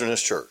pastoring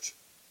this church.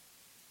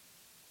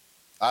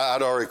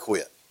 I'd already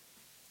quit.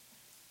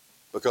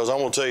 Because I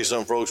want to tell you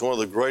something, folks, one of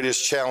the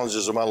greatest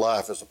challenges of my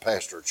life is to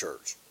pastor a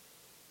church.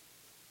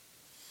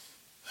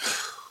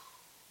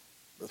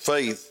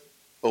 Faith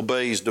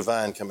obeys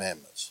divine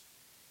commandments.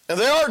 And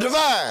they are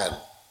divine.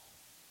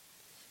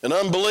 And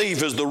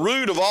unbelief is the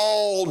root of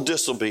all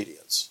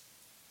disobedience.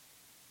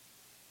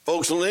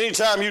 Folks,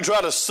 anytime you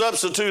try to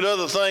substitute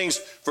other things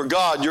for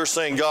God, you're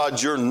saying,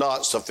 God, you're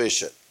not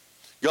sufficient.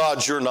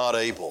 God, you're not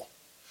able.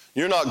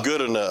 You're not good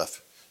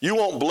enough. You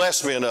won't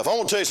bless me enough. I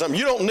want to tell you something.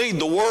 You don't need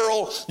the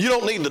world. You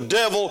don't need the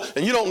devil.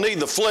 And you don't need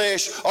the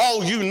flesh.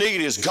 All you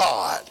need is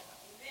God.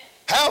 Amen.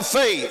 Have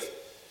faith.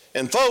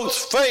 And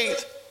folks,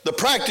 faith, the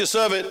practice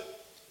of it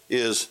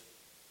is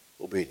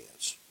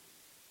obedience.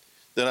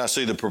 Then I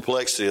see the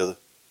perplexity of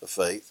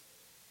faith.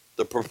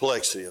 The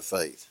perplexity of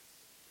faith.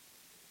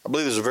 I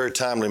believe this is a very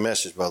timely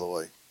message, by the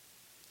way.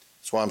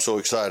 That's why I'm so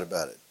excited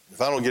about it. If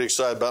I don't get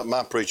excited about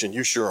my preaching,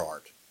 you sure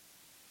aren't.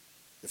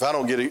 If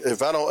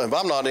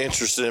I'm not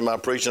interested in my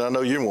preaching, I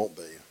know you won't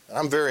be. And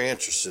I'm very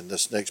interested in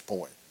this next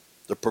point.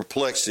 The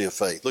perplexity of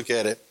faith. Look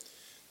at it.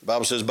 The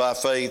Bible says, by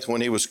faith,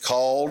 when he was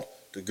called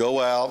to go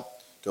out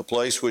to a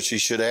place which he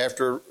should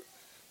after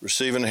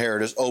receive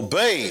inheritance,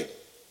 obeyed.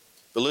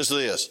 But listen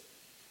to this.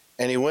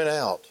 And he went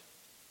out.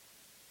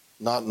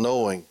 not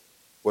knowing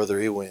whether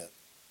he went.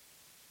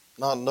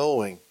 Not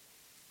knowing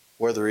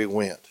whether he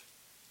went.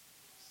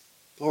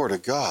 Glory to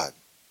God.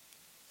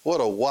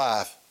 What a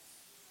wife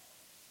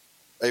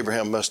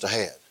Abraham must have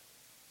had.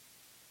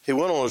 He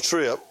went on a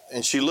trip,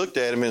 and she looked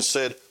at him and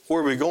said,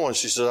 "Where are we going?"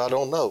 She said, "I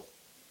don't know."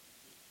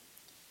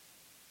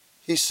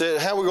 He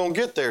said, "How are we going to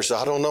get there?" She said,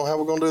 "I don't know how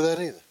we're going to do that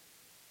either."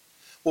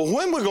 Well,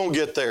 when are we going to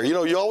get there? You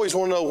know, you always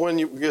want to know when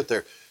you get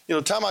there. You know,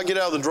 the time I get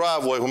out of the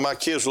driveway, when my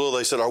kids were little,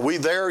 they said, "Are we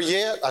there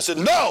yet?" I said,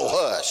 "No,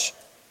 hush."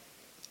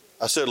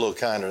 I said a little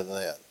kinder than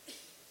that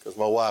because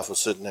my wife was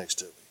sitting next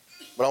to me.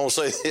 But I want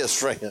to say this,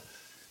 friend.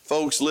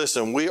 Folks,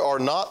 listen, we are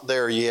not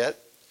there yet.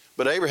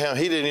 But Abraham,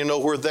 he didn't even know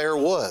where there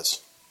was.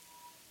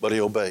 But he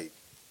obeyed.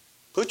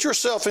 Put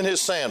yourself in his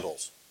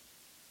sandals.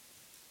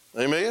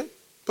 Amen?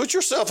 Put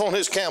yourself on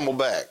his camel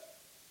back.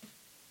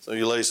 So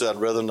you ladies said,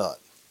 "I'd rather not."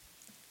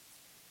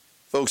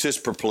 Folks, it's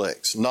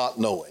perplexed, not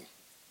knowing.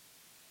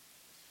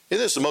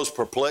 Isn't this the most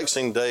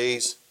perplexing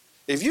days?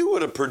 If you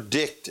would have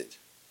predicted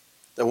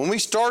that when we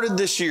started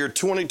this year,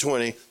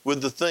 2020,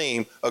 with the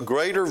theme, a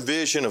greater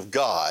vision of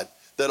God,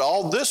 that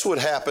all this would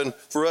happen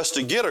for us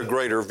to get a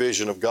greater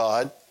vision of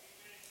God,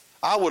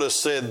 I would have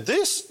said,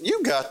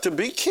 you got to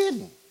be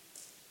kidding.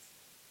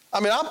 I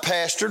mean, I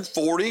pastored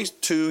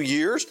 42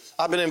 years.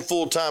 I've been in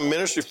full-time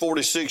ministry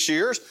 46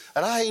 years,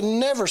 and I ain't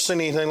never seen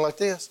anything like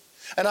this.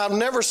 And I've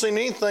never seen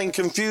anything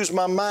confuse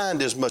my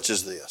mind as much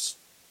as this.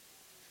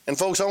 And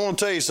folks, I want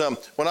to tell you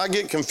something. When I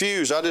get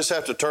confused, I just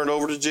have to turn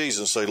over to Jesus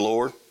and say,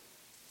 "Lord,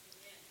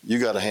 you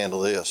got to handle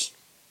this.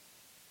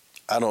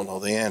 I don't know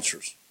the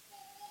answers."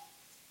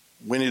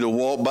 We need to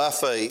walk by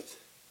faith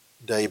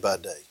day by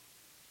day.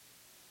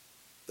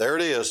 There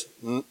it is.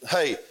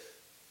 Hey,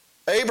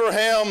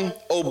 Abraham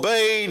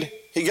obeyed.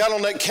 He got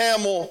on that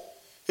camel.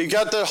 He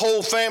got that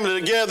whole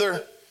family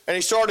together, and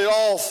he started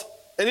off,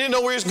 and he didn't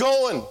know where he was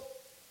going.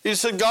 He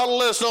said, "God will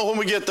let us know when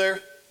we get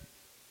there."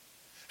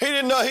 He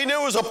didn't know. He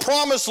knew it was a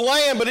promised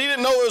land, but he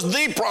didn't know it was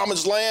the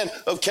promised land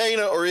of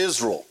Canaan or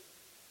Israel.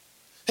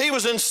 He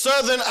was in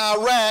southern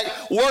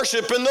Iraq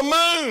worshiping the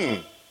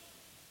moon.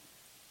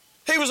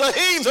 He was a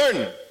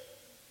heathen.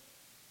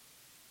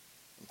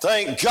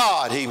 Thank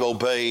God he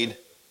obeyed,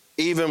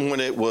 even when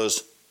it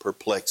was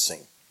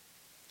perplexing.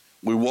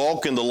 We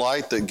walk in the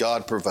light that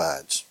God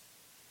provides.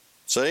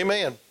 Say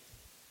amen.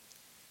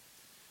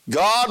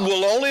 God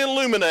will only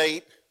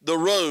illuminate the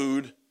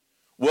road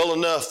well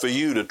enough for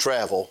you to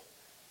travel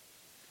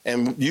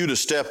and you to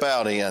step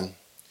out in.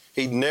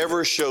 He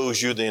never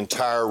shows you the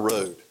entire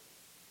road.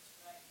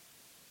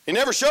 He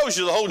never shows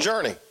you the whole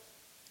journey.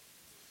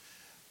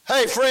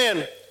 Hey,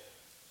 friend,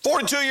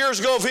 42 years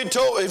ago,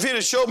 if he'd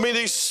have showed me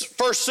these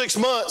first 6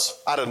 months,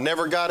 I'd have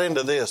never got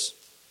into this.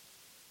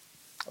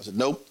 I said,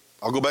 "Nope,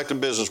 I'll go back to the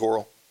business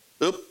world.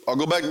 Nope, I'll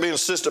go back to being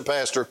assistant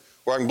pastor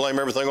where I can blame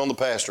everything on the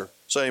pastor."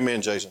 Say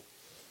amen, Jason.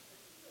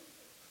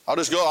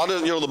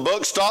 The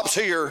buck stops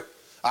here.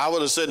 I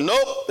would have said,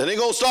 "Nope, it ain't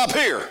going to stop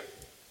here."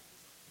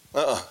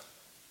 I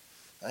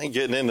ain't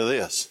getting into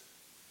this.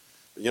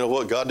 But you know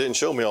what? God didn't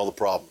show me all the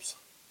problems.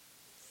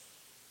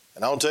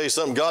 And I'll tell you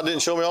something, God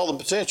didn't show me all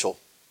the potential.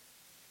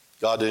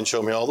 God didn't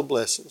show me all the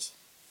blessings.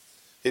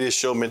 He just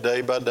showed me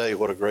day by day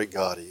what a great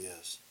God he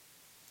is.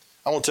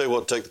 I want to tell you what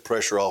will take the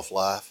pressure off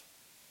life.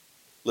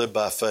 Live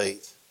by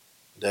faith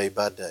day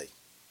by day.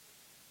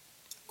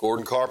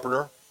 Gordon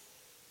Carpenter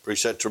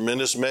preached that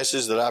tremendous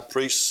message that I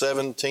preached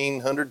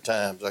 1,700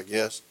 times, I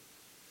guess,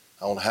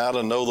 on how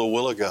to know the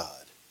will of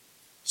God.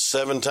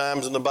 7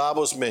 times in the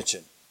Bible it's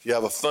mentioned. If you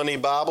have a funny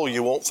Bible,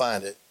 you won't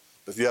find it.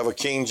 But if you have a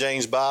King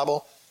James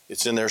Bible,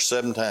 it's in there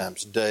 7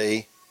 times,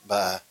 day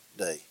by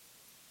day.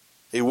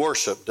 He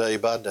worshiped day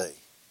by day.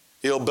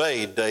 He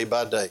obeyed day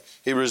by day.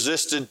 He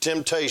resisted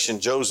temptation,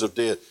 Joseph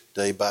did,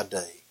 day by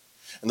day.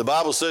 And the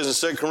Bible says in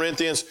 2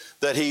 Corinthians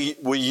that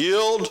we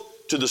yield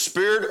to the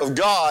Spirit of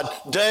God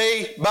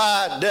day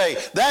by day.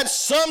 That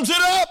sums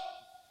it up.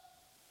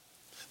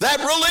 That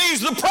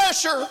relieves the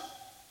pressure.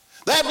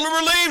 That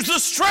relieves the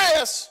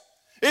stress,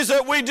 is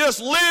that we just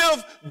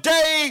live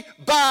day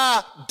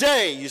by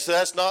day. You say,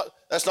 that's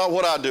not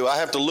what I do. I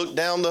have to look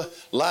down the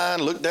line,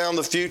 look down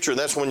the future.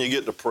 That's when you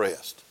get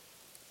depressed.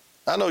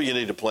 I know you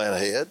need to plan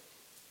ahead.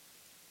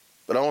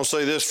 But I want to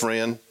say this,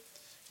 friend.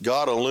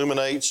 God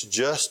illuminates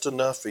just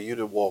enough for you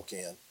to walk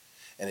in.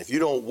 And if you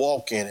don't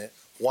walk in it,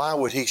 why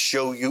would he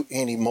show you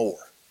any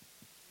more?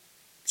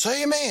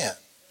 Say amen.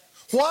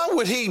 Why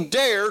would he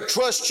dare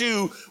trust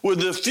you with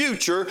the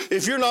future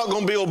if you're not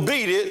going to be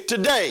obedient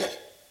today,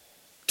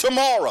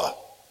 tomorrow,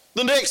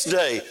 the next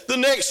day, the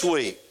next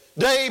week,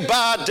 day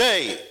by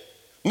day,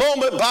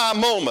 moment by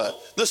moment?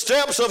 The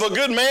steps of a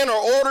good man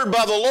are ordered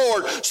by the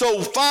Lord.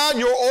 So find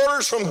your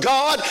orders from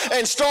God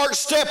and start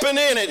stepping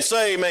in it.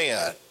 Say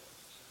amen.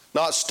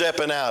 Not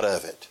stepping out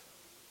of it.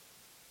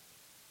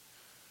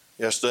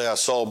 Yesterday I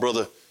saw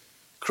Brother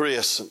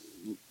Chris,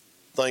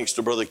 thanks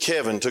to Brother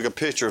Kevin, took a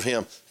picture of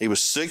him. He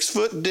was 6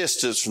 foot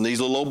distance from these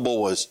little old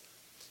boys,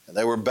 and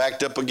they were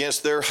backed up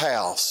against their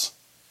house,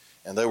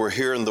 and they were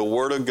hearing the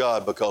Word of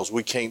God because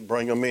we can't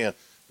bring them in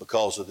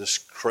because of this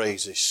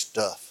crazy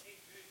stuff.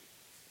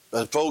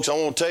 But folks, I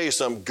want to tell you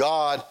something.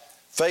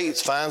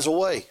 Faith finds a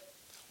way.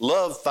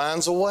 Love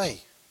finds a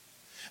way.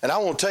 And I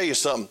want to tell you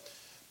something.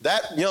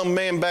 That young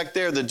man back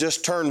there that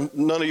just turned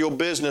none of your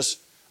business,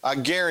 I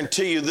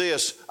guarantee you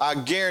this,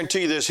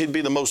 he'd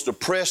be the most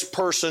depressed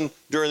person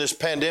during this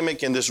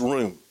pandemic in this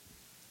room.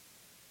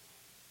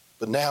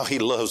 But now he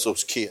loves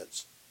those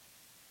kids.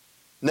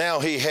 Now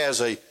he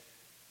has a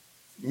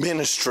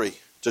ministry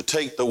to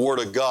take the Word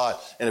of God.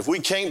 And if we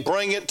can't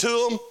bring it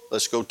to them,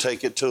 let's go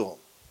take it to them.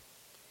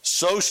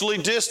 Socially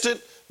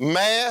distant,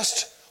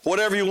 masked,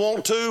 whatever you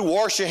want to,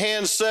 wash your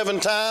hands 7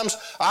 times,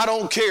 I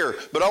don't care.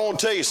 But I want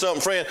to tell you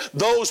something, friend.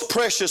 Those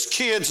precious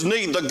kids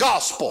need the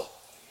gospel.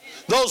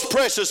 Those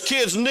precious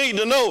kids need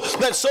to know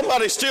that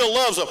somebody still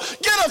loves them.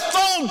 Get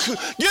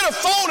a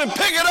phone and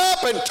pick it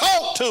up and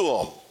talk to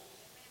them.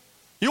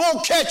 You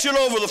won't catch it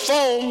over the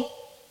phone.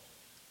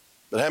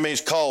 But how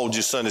many's called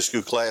your Sunday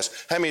school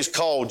class? How many's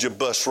called your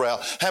bus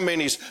route? How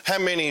many's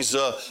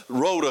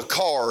wrote a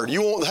card?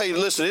 Hey,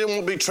 listen, it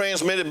won't be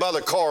transmitted by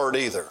the card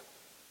either.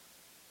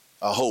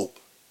 I hope.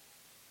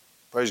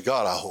 Praise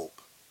God, I hope.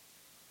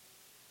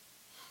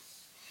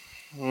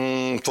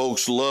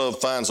 Folks, love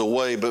finds a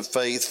way, but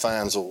faith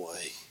finds a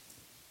way.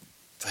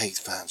 Faith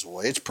finds a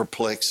way. It's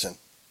perplexing.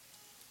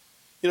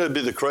 You know, it'd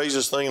be the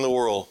craziest thing in the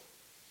world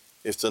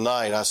if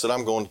tonight I said,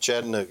 I'm going to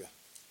Chattanooga.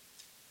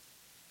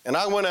 And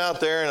I went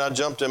out there and I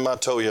jumped in my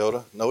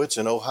Toyota. No, it's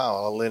in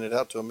Ohio. I lent it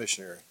out to a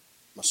missionary.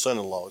 My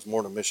son-in-law is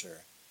more than a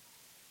missionary.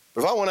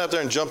 But if I went out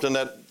there and jumped in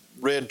that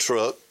red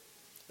truck,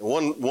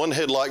 and one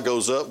headlight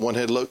goes up, one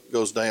headlight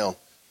goes down.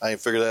 I ain't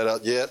figured that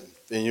out yet.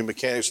 And you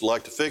mechanics would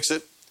like to fix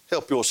it,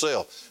 help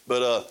yourself.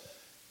 But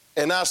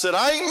and I said,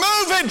 I ain't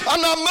moving. I'm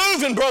not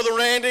moving, Brother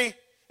Randy,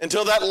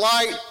 until that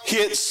light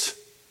hits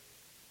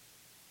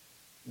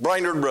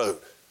Brainerd Road.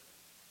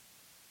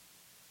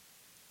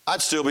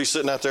 I'd still be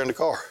sitting out there in the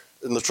car,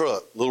 in the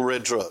truck, little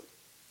red truck,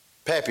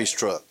 Pappy's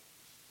truck.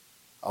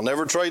 I'll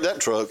never trade that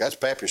truck. That's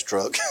Pappy's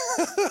truck.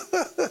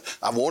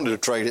 I wanted to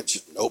trade it. She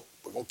said, nope,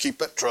 we're going to keep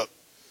that truck.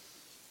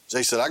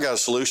 They said, I got a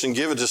solution.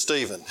 Give it to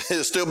Stephen.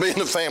 It'll still be in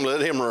the family.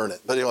 Let him run it.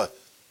 But anyway,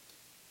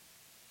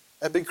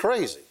 that'd be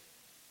crazy.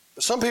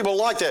 But some people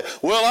like that.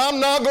 Well, I'm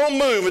not going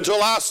to move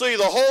until I see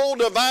the whole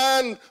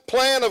divine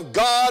plan of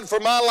God for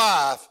my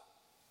life.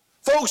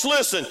 Folks,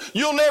 listen,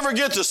 you'll never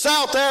get to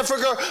South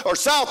Africa or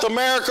South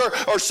America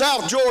or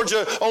South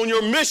Georgia on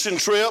your mission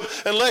trip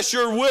unless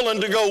you're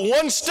willing to go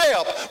one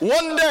step,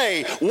 one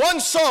day, one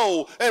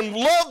soul, and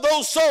love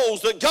those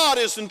souls that God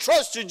has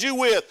entrusted you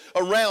with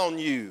around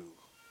you.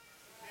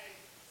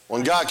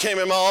 One guy came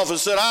in my office and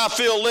said, I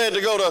feel led to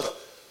go to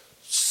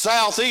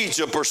South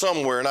Egypt or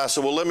somewhere. And I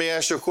said, well, let me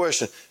ask you a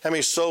question. How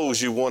many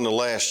souls you won the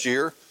last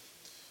year?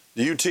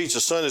 Do you teach a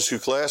Sunday school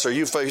class? Are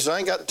you faced? I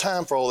ain't got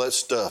time for all that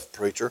stuff,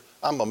 preacher.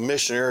 I'm a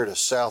missionary to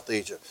South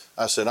Egypt.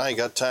 I said, I ain't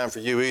got time for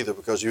you either,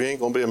 because you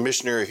ain't going to be a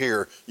missionary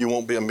here. You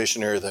won't be a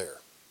missionary there.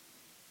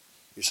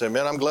 You say,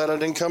 man, I'm glad I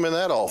didn't come in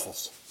that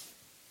office.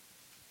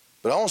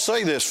 But I want to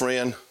say this,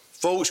 friend.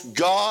 Folks,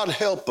 God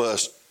help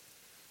us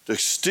to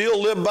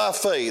still live by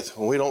faith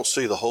when we don't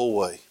see the whole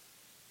way.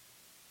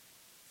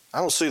 I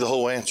don't see the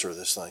whole answer to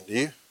this thing, do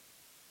you?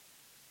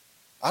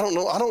 I don't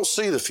know. I don't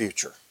see the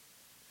future.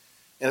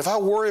 And if I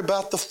worry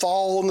about the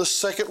fall and the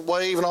second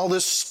wave and all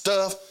this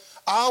stuff,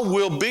 I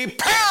will be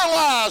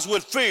paralyzed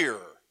with fear.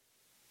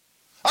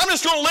 I'm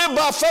just going to live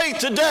by faith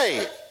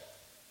today.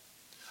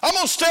 I'm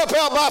going to step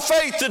out by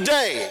faith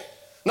today.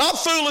 Not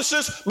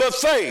foolishness, but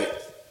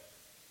faith.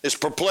 It's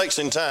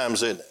perplexing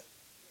times, isn't it?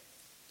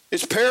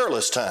 It's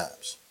perilous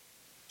times.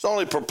 It's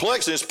only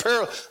perplexing, it's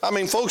perilous. I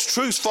mean, folks,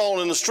 truth's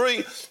falling in the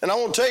street. And I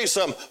want to tell you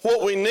something.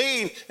 What we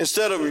need,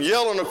 instead of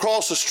yelling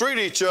across the street at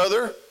each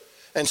other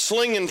and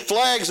slinging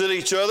flags at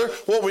each other,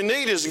 what we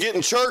need is to get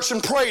in church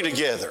and pray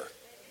together.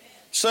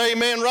 Say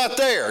amen right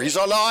there. You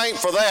say, no, I ain't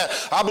for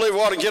that. I believe we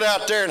ought to get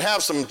out there and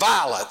have some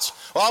violence.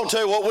 Well, I'll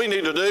tell you what we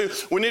need to do.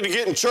 We need to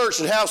get in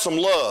church and have some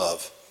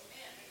love.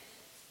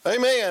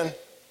 Amen.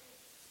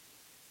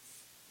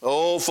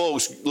 Oh,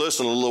 folks,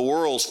 listen, the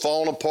world's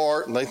falling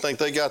apart, and they think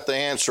they got the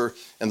answer,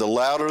 and the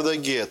louder they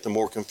get, the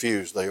more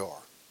confused they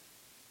are.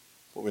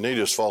 What we need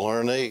is fall on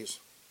our knees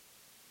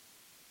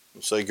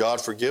and say,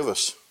 God, forgive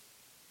us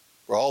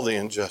for all the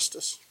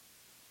injustice.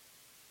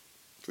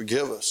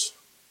 Forgive us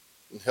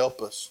and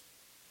help us.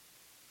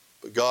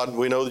 But God,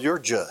 we know that you're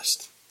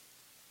just.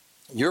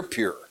 You're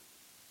pure.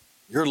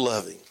 You're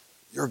loving.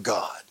 You're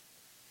God.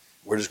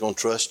 We're just going to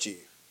trust you.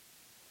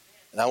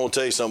 And I want to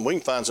tell you something. We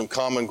can find some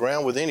common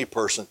ground with any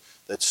person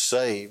that's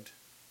saved.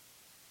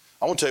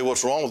 I want to tell you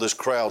what's wrong with this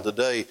crowd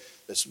today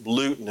that's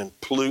looting and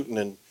polluting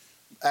and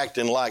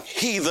acting like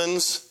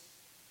heathens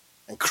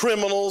and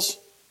criminals.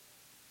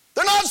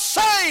 They're not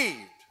saved.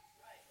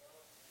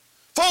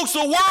 Folks,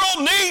 the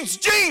world needs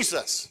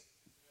Jesus.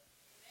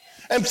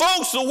 And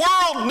folks, the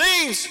world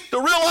needs to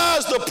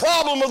realize the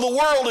problem of the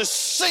world is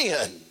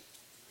sin.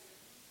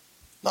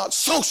 Not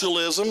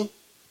socialism,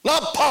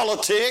 not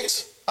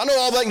politics. I know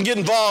all that can get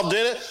involved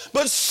in it,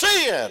 but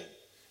sin.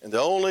 And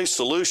the only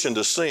solution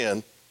to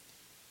sin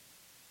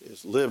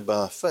is live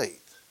by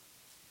faith.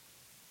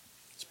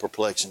 It's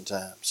perplexing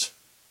times.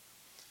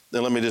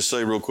 Then let me just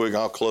say real quick,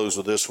 I'll close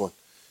with this one.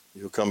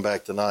 You'll come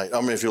back tonight.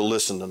 If you'll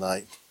listen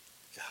tonight.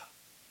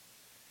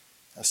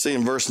 I see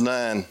in verse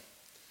 9,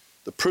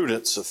 the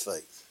prudence of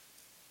faith,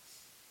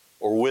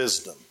 or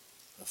wisdom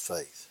of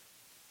faith.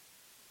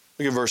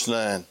 Look at verse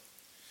 9.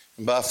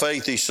 And by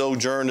faith he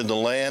sojourned in the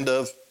land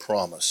of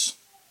promise.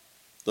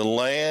 The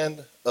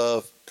land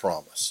of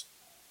promise.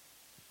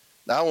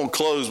 Now I won't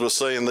close with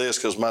saying this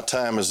because my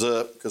time is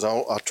up, because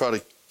I'll try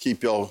to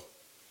keep y'all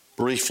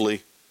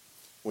briefly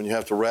when you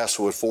have to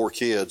wrestle with 4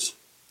 kids.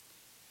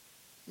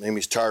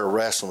 Amy's tired of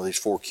wrestling with these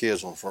 4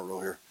 kids on the front row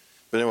here.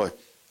 But anyway,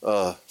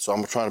 so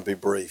I'm trying to be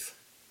brief.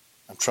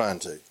 I'm trying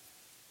to.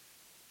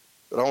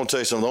 But I want to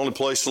tell you something. The only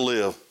place to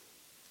live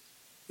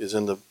is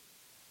in the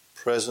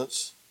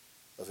presence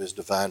of his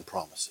divine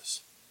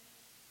promises.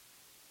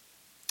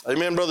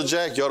 Amen, Brother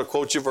Jack. You ought to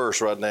quote your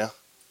verse right now.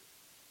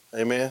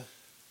 Amen.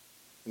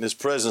 In his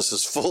presence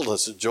is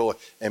fullness of joy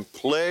and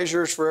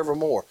pleasures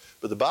forevermore.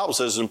 But the Bible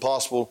says it's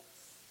impossible to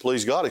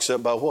please God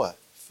except by what?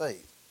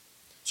 Faith.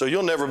 So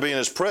you'll never be in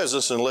his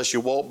presence unless you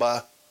walk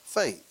by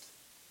faith.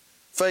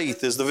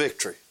 Faith is the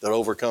victory that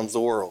overcomes the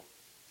world.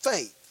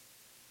 Faith.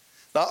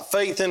 Not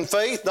faith in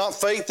faith, not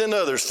faith in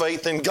others,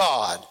 faith in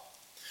God.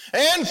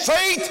 And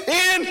faith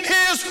in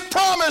his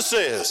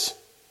promises.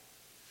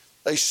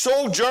 They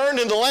sojourned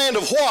in the land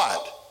of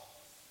what?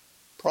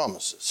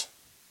 Promises.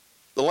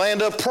 The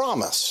land of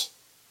promise.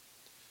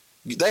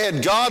 They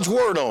had God's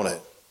word on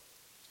it.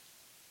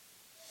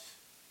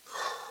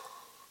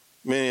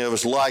 Many of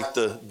us like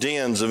the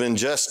dens of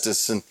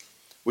injustice, and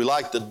we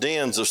like the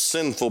dens of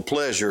sinful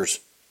pleasures.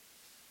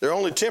 They're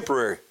only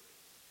temporary,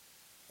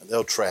 and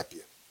they'll trap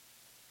you.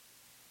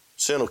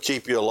 Sin will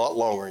keep you a lot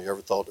longer than you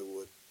ever thought it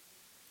would.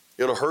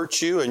 It'll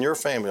hurt you and your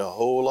family a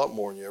whole lot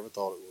more than you ever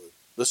thought it would.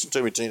 Listen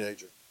to me,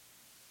 teenager.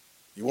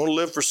 You want to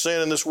live for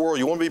sin in this world?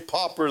 You want to be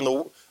popular in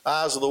the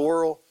eyes of the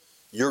world?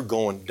 You're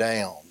going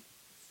down.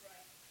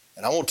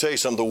 And I want to tell you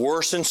something. The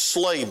worst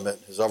enslavement,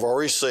 as I've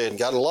already said, and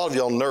got a lot of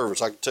y'all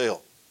nervous, I can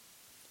tell.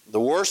 The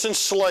worst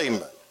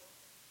enslavement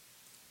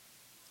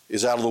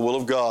is out of the will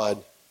of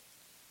God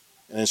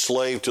and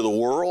enslaved to the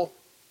world,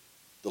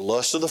 the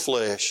lust of the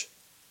flesh,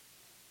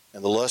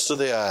 and the lust of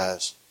the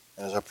eyes,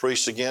 and as I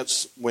preached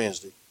against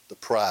Wednesday, the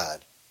pride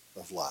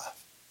of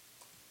life.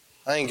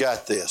 I ain't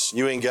got this.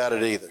 You ain't got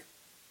it either.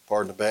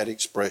 Pardon the bad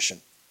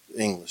expression,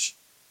 English.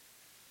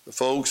 But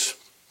folks,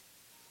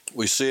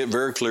 we see it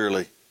very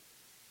clearly.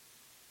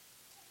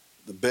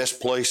 The best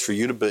place for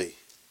you to be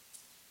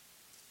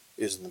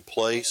is in the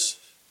place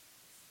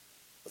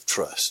of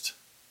trust.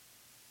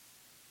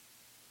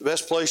 The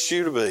best place for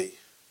you to be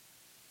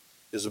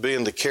is to be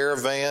in the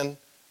caravan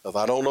of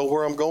I don't know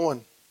where I'm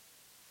going.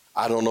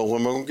 I don't know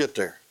when we're going to get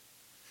there.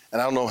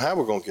 And I don't know how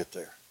we're going to get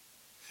there.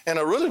 And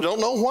I really don't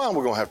know why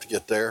we're going to have to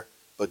get there,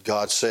 but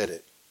God said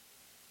it.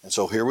 And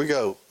so here we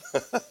go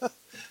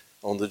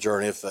on the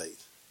journey of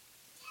faith.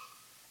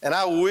 And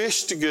I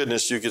wish to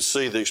goodness you could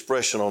see the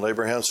expression on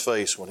Abraham's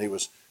face when he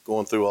was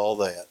going through all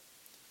that.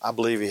 I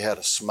believe he had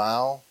a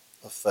smile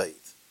of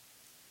faith.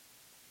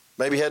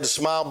 Maybe he had to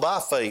smile by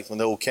faith when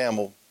the old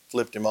camel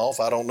flipped him off.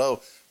 I don't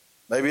know.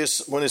 Maybe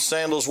it's when his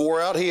sandals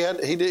wore out, he had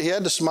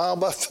to smile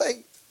by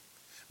faith.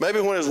 Maybe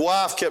when his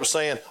wife kept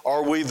saying,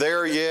 "Are we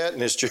there yet?"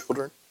 and his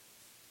children,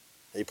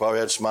 he probably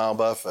had to smile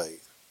by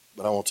faith.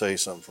 But I want to tell you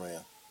something,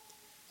 friend.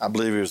 I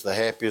believe he was the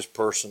happiest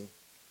person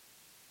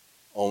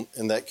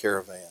in that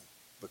caravan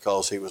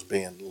because he was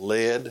being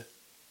led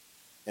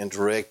and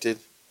directed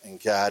and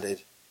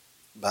guided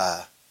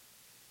by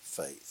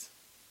faith.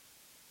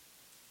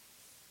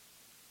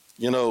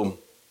 You know,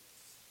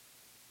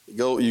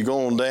 you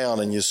go on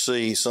down and you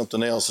see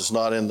something else that's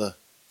not in the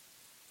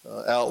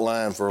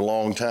outline for a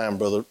long time,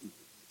 brother,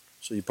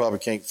 so you probably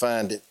can't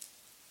find it.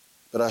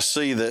 But I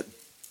see that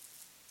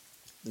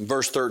in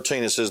verse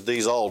 13 it says,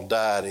 these all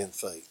died in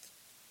faith.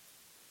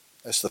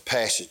 That's the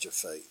passage of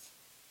faith.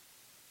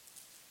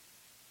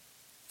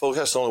 Folks,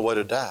 that's the only way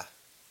to die.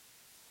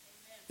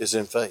 Is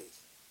in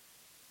faith.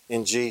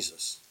 In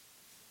Jesus.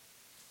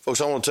 Folks,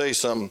 I want to tell you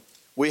something.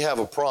 We have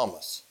a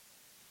promise.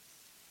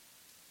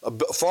 A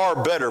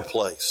far better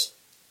place.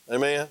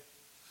 Amen?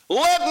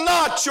 Let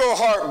not your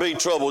heart be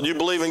troubled. You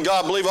believe in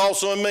God, believe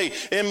also in me.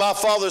 In my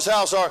Father's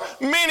house are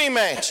many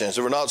mansions.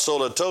 If we're not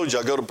so, I told you,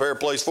 I go to prepare a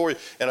place for you,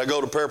 and I go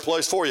to prepare a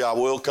place for you. I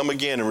will come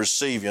again and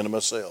receive you unto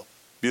myself.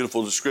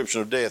 Beautiful description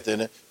of death,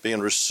 isn't it?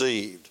 Being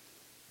received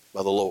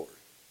by the Lord.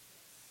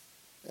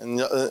 And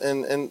you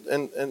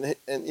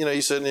know,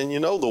 he said, and you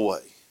know the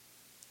way.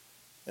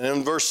 And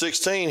in verse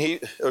 16,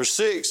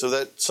 6 of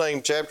that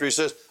same chapter, he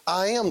says,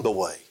 I am the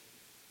way,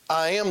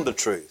 I am the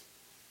truth,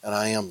 and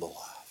I am the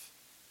life.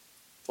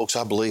 Folks,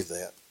 I believe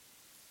that.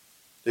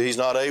 He's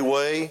not a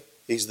way,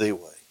 he's the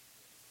way.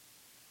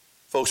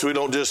 Folks, we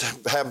don't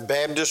just have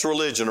Baptist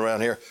religion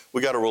around here.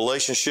 We got a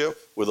relationship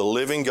with a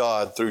living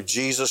God through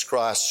Jesus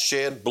Christ,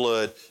 shed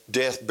blood,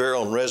 death,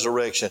 burial, and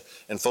resurrection.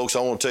 And folks,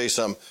 I want to tell you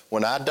something.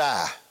 When I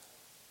die,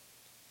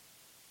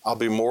 I'll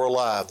be more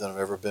alive than I've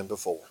ever been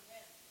before.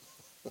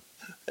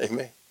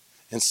 Amen.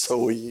 And so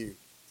will you.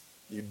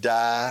 You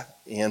die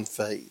in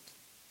faith.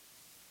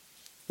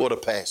 What a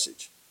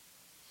passage.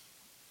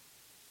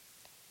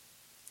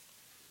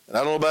 And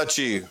I don't know about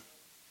you,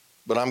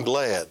 but I'm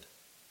glad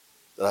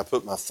that I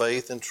put my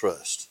faith and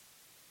trust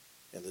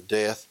in the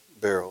death,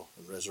 burial,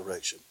 and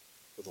resurrection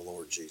of the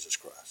Lord Jesus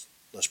Christ.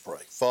 Let's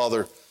pray.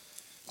 Father,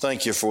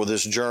 thank you for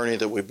this journey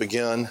that we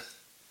begun.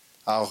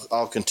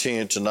 I'll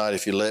continue tonight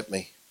if you let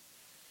me.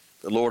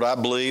 But Lord, I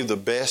believe the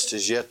best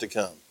is yet to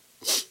come.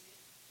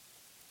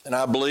 And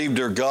I believe,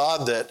 dear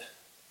God, that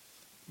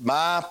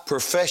my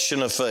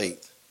profession of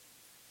faith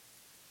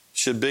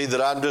should be that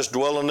I'm just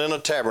dwelling in a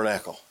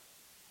tabernacle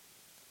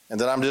and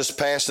that I'm just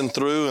passing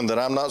through and that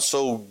I'm not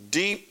so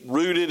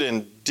deep-rooted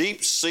and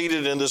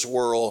deep-seated in this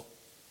world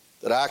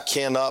that I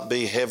cannot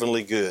be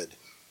heavenly good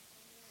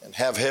and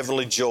have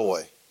heavenly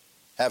joy,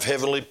 have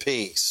heavenly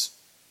peace,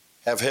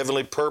 have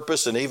heavenly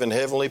purpose, and even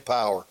heavenly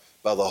power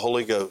by the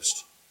Holy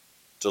Ghost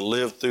to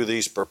live through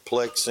these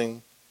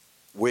perplexing,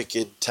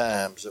 wicked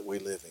times that we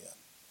live in.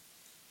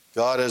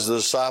 God, as the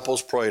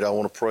disciples prayed, I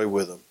want to pray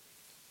with them.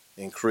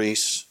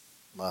 Increase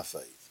my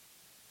faith.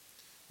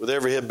 With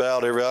every head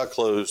bowed, every eye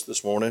closed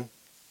this morning,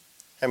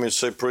 how many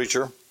say,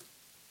 preacher,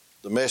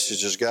 the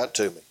message has got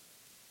to me?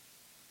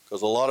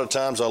 Because a lot of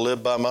times I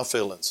live by my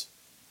feelings.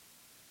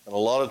 And a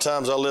lot of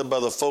times I live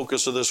by the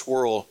focus of this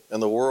world, and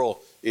the world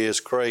is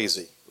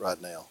crazy right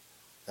now,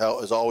 how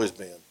it's always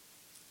been.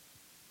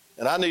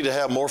 And I need to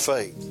have more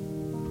faith.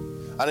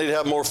 I need to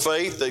have more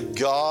faith that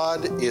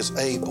God is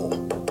able,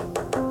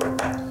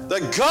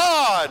 that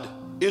God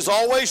is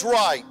always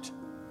right,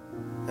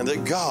 and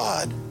that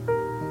God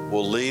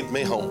will lead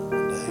me home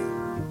one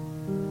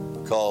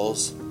day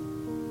because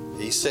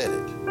He said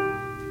it,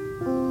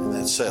 and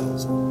that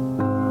settles it,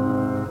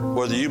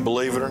 whether you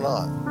believe it or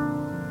not.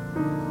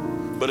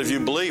 But if you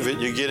believe it,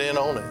 you get in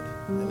on it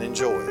and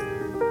enjoy it.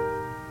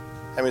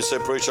 How many say,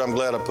 preacher, I'm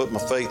glad I put my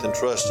faith and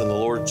trust in the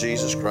Lord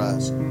Jesus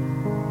Christ.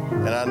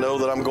 And I know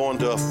that I'm going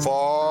to a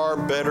far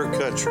better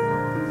country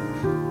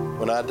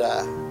when I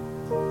die.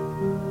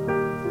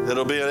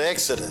 It'll be an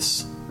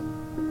exodus.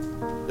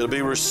 It'll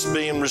be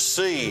being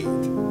received.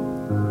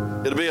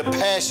 It'll be a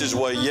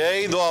passageway.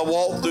 Yea, though I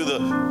walk through the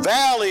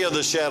valley of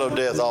the shadow of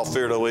death, I'll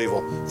fear no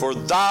evil, for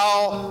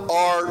thou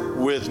art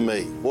with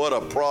me. What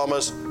a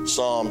promise.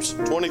 Psalms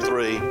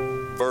 23,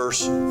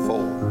 verse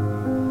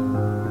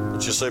 4.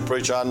 But you say,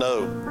 preacher, I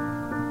know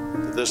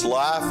that this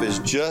life is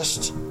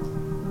just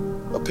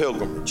a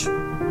pilgrimage.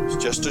 It's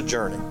just a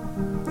journey.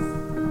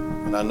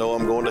 And I know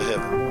I'm going to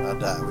heaven when I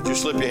die. Would you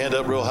slip your hand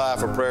up real high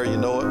for prayer? You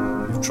know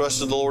it. You've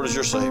trusted the Lord as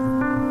your Savior.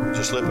 Would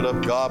you slip it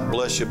up? God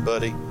bless you,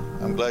 buddy.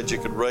 I'm glad you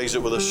could raise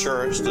it with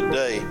assurance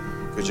today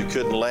because you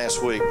couldn't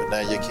last week, but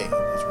now you can.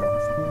 That's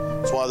wonderful.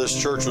 That's why this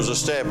church was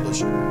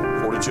established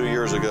 42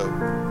 years ago,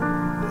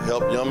 to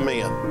help young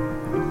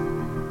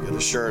men get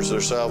assurance of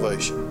their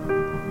salvation,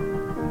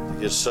 to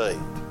get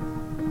saved.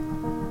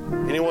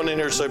 Anyone in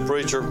here say,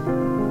 preacher,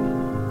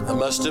 I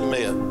must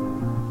admit,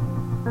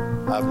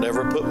 I've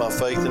never put my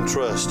faith and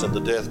trust in the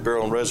death,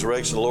 burial, and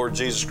resurrection of the Lord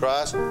Jesus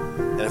Christ.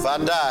 And if I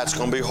die, it's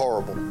going to be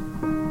horrible.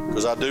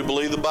 Because I do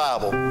believe the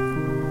Bible.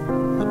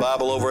 The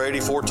Bible over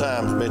 84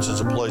 times mentions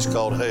a place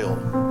called hell.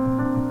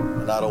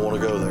 And I don't want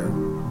to go there.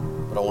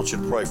 But I want you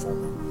to pray for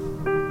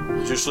me.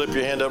 Would you slip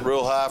your hand up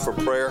real high for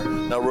prayer?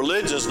 Now,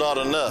 religion's not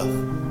enough.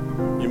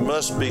 You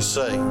must be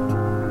saved.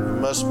 You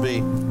must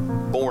be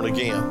born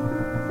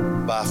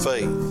again by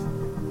faith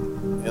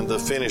in the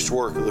finished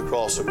work of the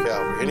cross of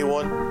Calvary.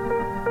 Anyone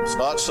that's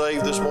not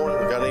saved this morning?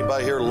 We got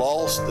anybody here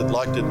lost that'd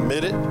like to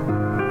admit it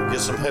and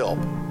get some help?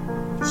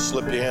 Just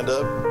slip your hand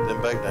up,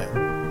 then back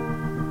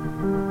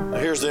down. Now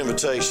here's the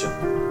invitation,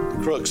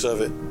 the crux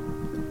of it.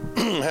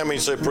 How many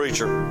say,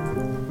 preacher,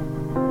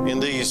 in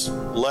these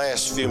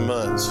last few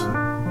months,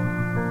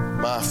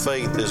 my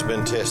faith has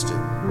been tested.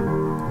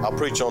 I'll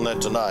preach on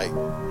that tonight.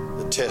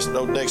 The test,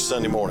 no, next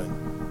Sunday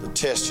morning, the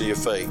test of your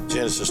faith,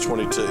 Genesis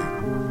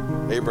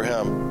 22,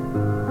 Abraham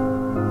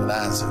and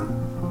Isaac.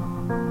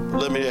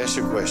 But let me ask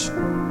you a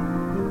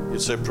question.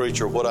 You'd say,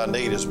 preacher, what I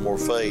need is more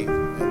faith.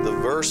 And the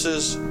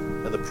verses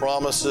and the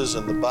promises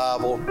and the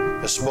Bible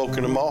has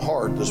spoken to my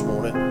heart this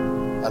morning.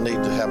 I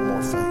need to have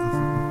more faith.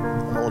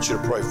 And I want you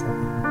to pray for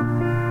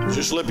me.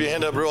 Just slip your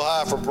hand up real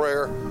high for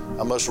prayer.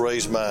 I must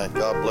raise mine.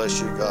 God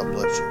bless you. God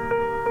bless you.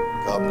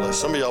 God bless.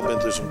 Some of y'all been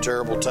through some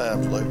terrible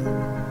times lately,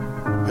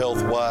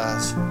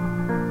 health-wise,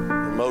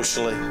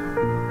 emotionally.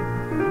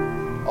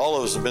 All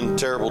of us have been in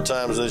terrible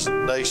times in this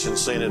nation,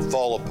 seeing it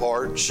fall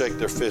apart and shake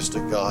their fist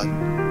at God.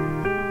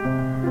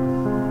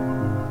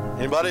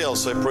 Anybody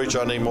else say,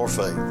 preacher, I need more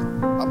faith?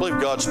 I believe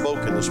God's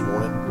spoken this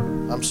morning.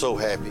 I'm so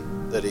happy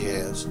that He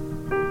has.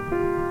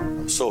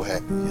 I'm so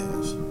happy He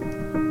has.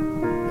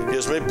 It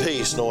gives me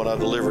peace knowing I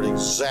delivered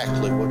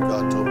exactly what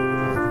God told me to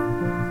deliver.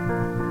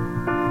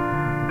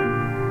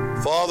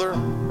 Father,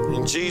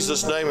 in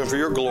Jesus' name and for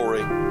your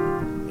glory,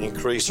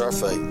 increase our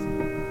faith.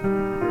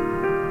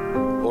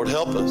 Lord,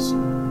 help us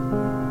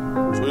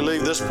as we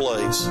leave this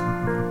place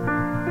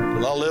to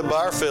not live by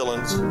our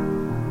feelings,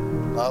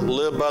 not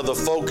live by the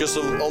focus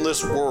on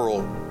this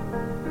world,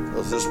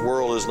 because this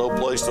world is no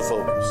place to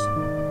focus.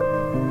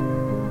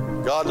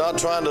 God, not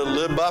trying to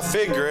live by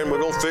figuring. We're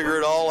going to figure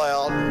it all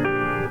out.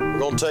 We're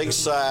going to take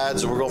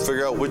sides and we're going to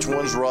figure out which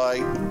one's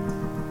right.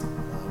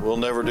 We'll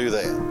never do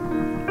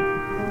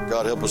that.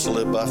 God, help us to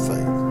live by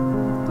faith.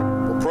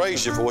 We'll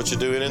praise you for what you're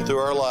doing in through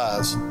our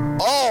lives,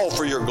 all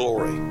for your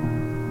glory.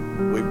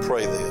 We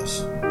pray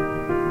this.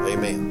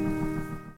 Amen.